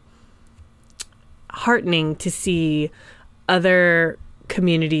heartening to see other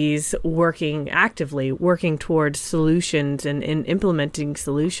communities actively working towards solutions and implementing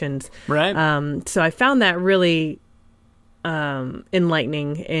solutions. Right. So I found that really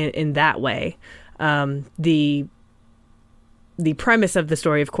enlightening in that way. The premise of the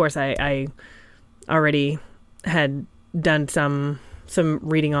story, of course, I already had done some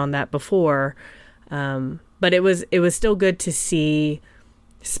reading on that before, but it was still good to see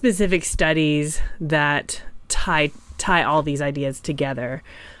specific studies that tie all these ideas together.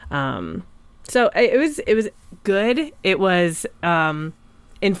 So it was good. It was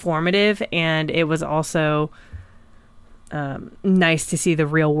informative, and it was also nice to see the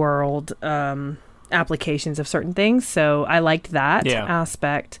real world applications of certain things. So I liked that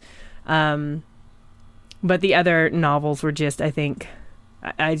aspect. But the other novels were just, I think,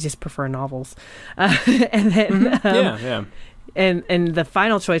 I just prefer novels. And then, And the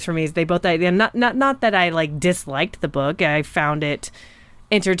final choice for me is they both died. And not that I like disliked the book. I found it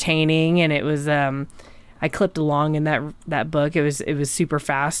entertaining, and it was I clipped along in that book. It was super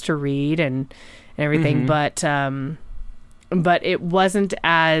fast to read and everything, but it wasn't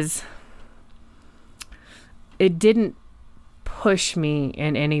as, it didn't push me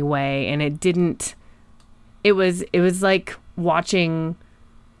in any way, and it was like watching,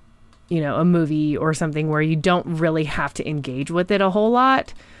 a movie or something where you don't really have to engage with it a whole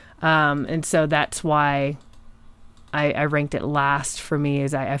lot. And so that's why I ranked it last for me,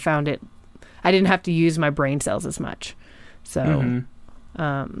 is I found it, I didn't have to use my brain cells as much. So,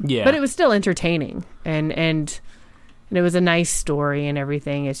 but it was still entertaining, and it was a nice story and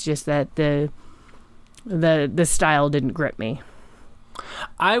everything. It's just that the style didn't grip me.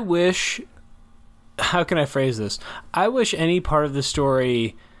 I wish, how can I phrase this? I wish any part of the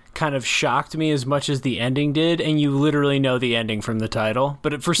story kind of shocked me as much as the ending did, and you literally know the ending from the title,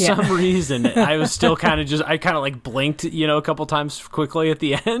 but for some reason I was still kind of like blinked, a couple times quickly at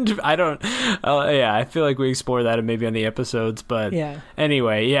the end. I don't, I feel like we explore that maybe on the episodes, but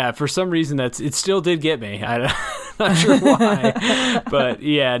anyway, for some reason it still did get me. I'm not sure why, but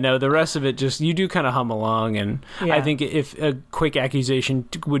the rest of it just, you do kind of hum along, and I think if a quick accusation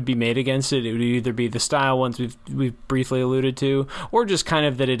would be made against it, it would either be the style ones we've briefly alluded to, or just kind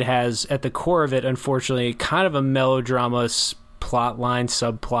of that it has at the core of it, unfortunately, kind of a melodrama plot line,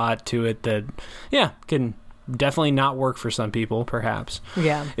 subplot to it that can definitely not work for some people, perhaps.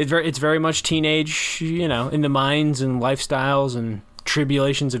 It's very much teenage, in the minds and lifestyles and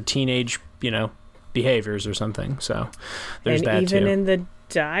tribulations of teenage behaviors or something. So there's that too. And even in the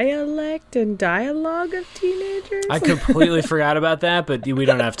dialect and dialogue of teenagers. I completely forgot about that, but we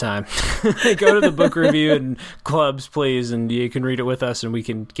don't have time. Go to the book review and clubs, please, and you can read it with us, and we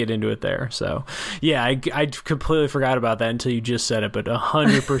can get into it there. So, I completely forgot about that until you just said it, but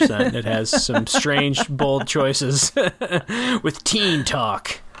 100% it has some strange, bold choices with teen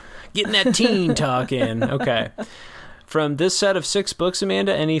talk. Getting that teen talk in. Okay. From this set of 6 books,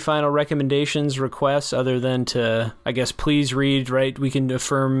 Amanda, any final recommendations, requests, other than to, I guess, please read, right? We can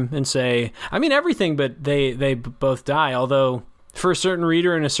affirm and say, I mean, everything, but they both die. Although, for a certain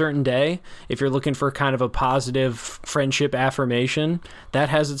reader in a certain day, if you're looking for kind of a positive friendship affirmation, that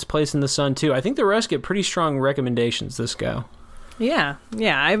has its place in the sun, too. I think the rest get pretty strong recommendations this go. Yeah.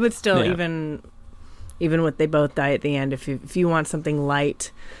 I would still, even with They Both Die at the end, if you want something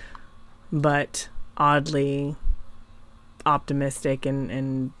light, but oddly optimistic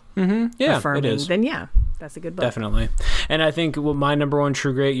and affirming, it is. Then that's a good book. Definitely. And I think my number one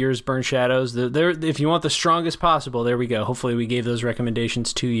True Grit, yours Burn Shadows. If you want the strongest possible, there we go. Hopefully we gave those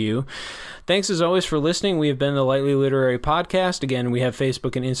recommendations to you. Thanks as always for listening. We have been the Lightly Literary Podcast. Again, we have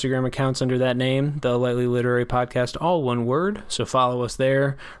Facebook and Instagram accounts under that name, the Lightly Literary Podcast, all one word. So follow us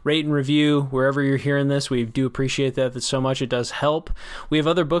there. Rate and review wherever you're hearing this. We do appreciate that so much. It does help. We have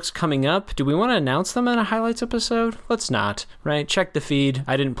other books coming up. Do we want to announce them in a highlights episode? Let's not, right? Check the feed.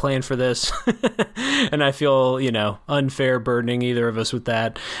 I didn't plan for this. And I feel, unfair burdening either of us with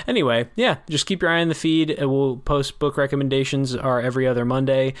that. Anyway, just keep your eye on the feed. We'll post book recommendations are every other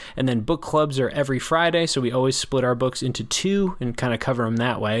Monday, and then book clubs are every Friday, so we always split our books into 2 and kind of cover them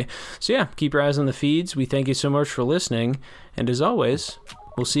that way. So keep your eyes on the feeds. We thank you so much for listening, and as always,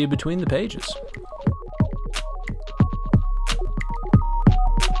 we'll see you between the pages.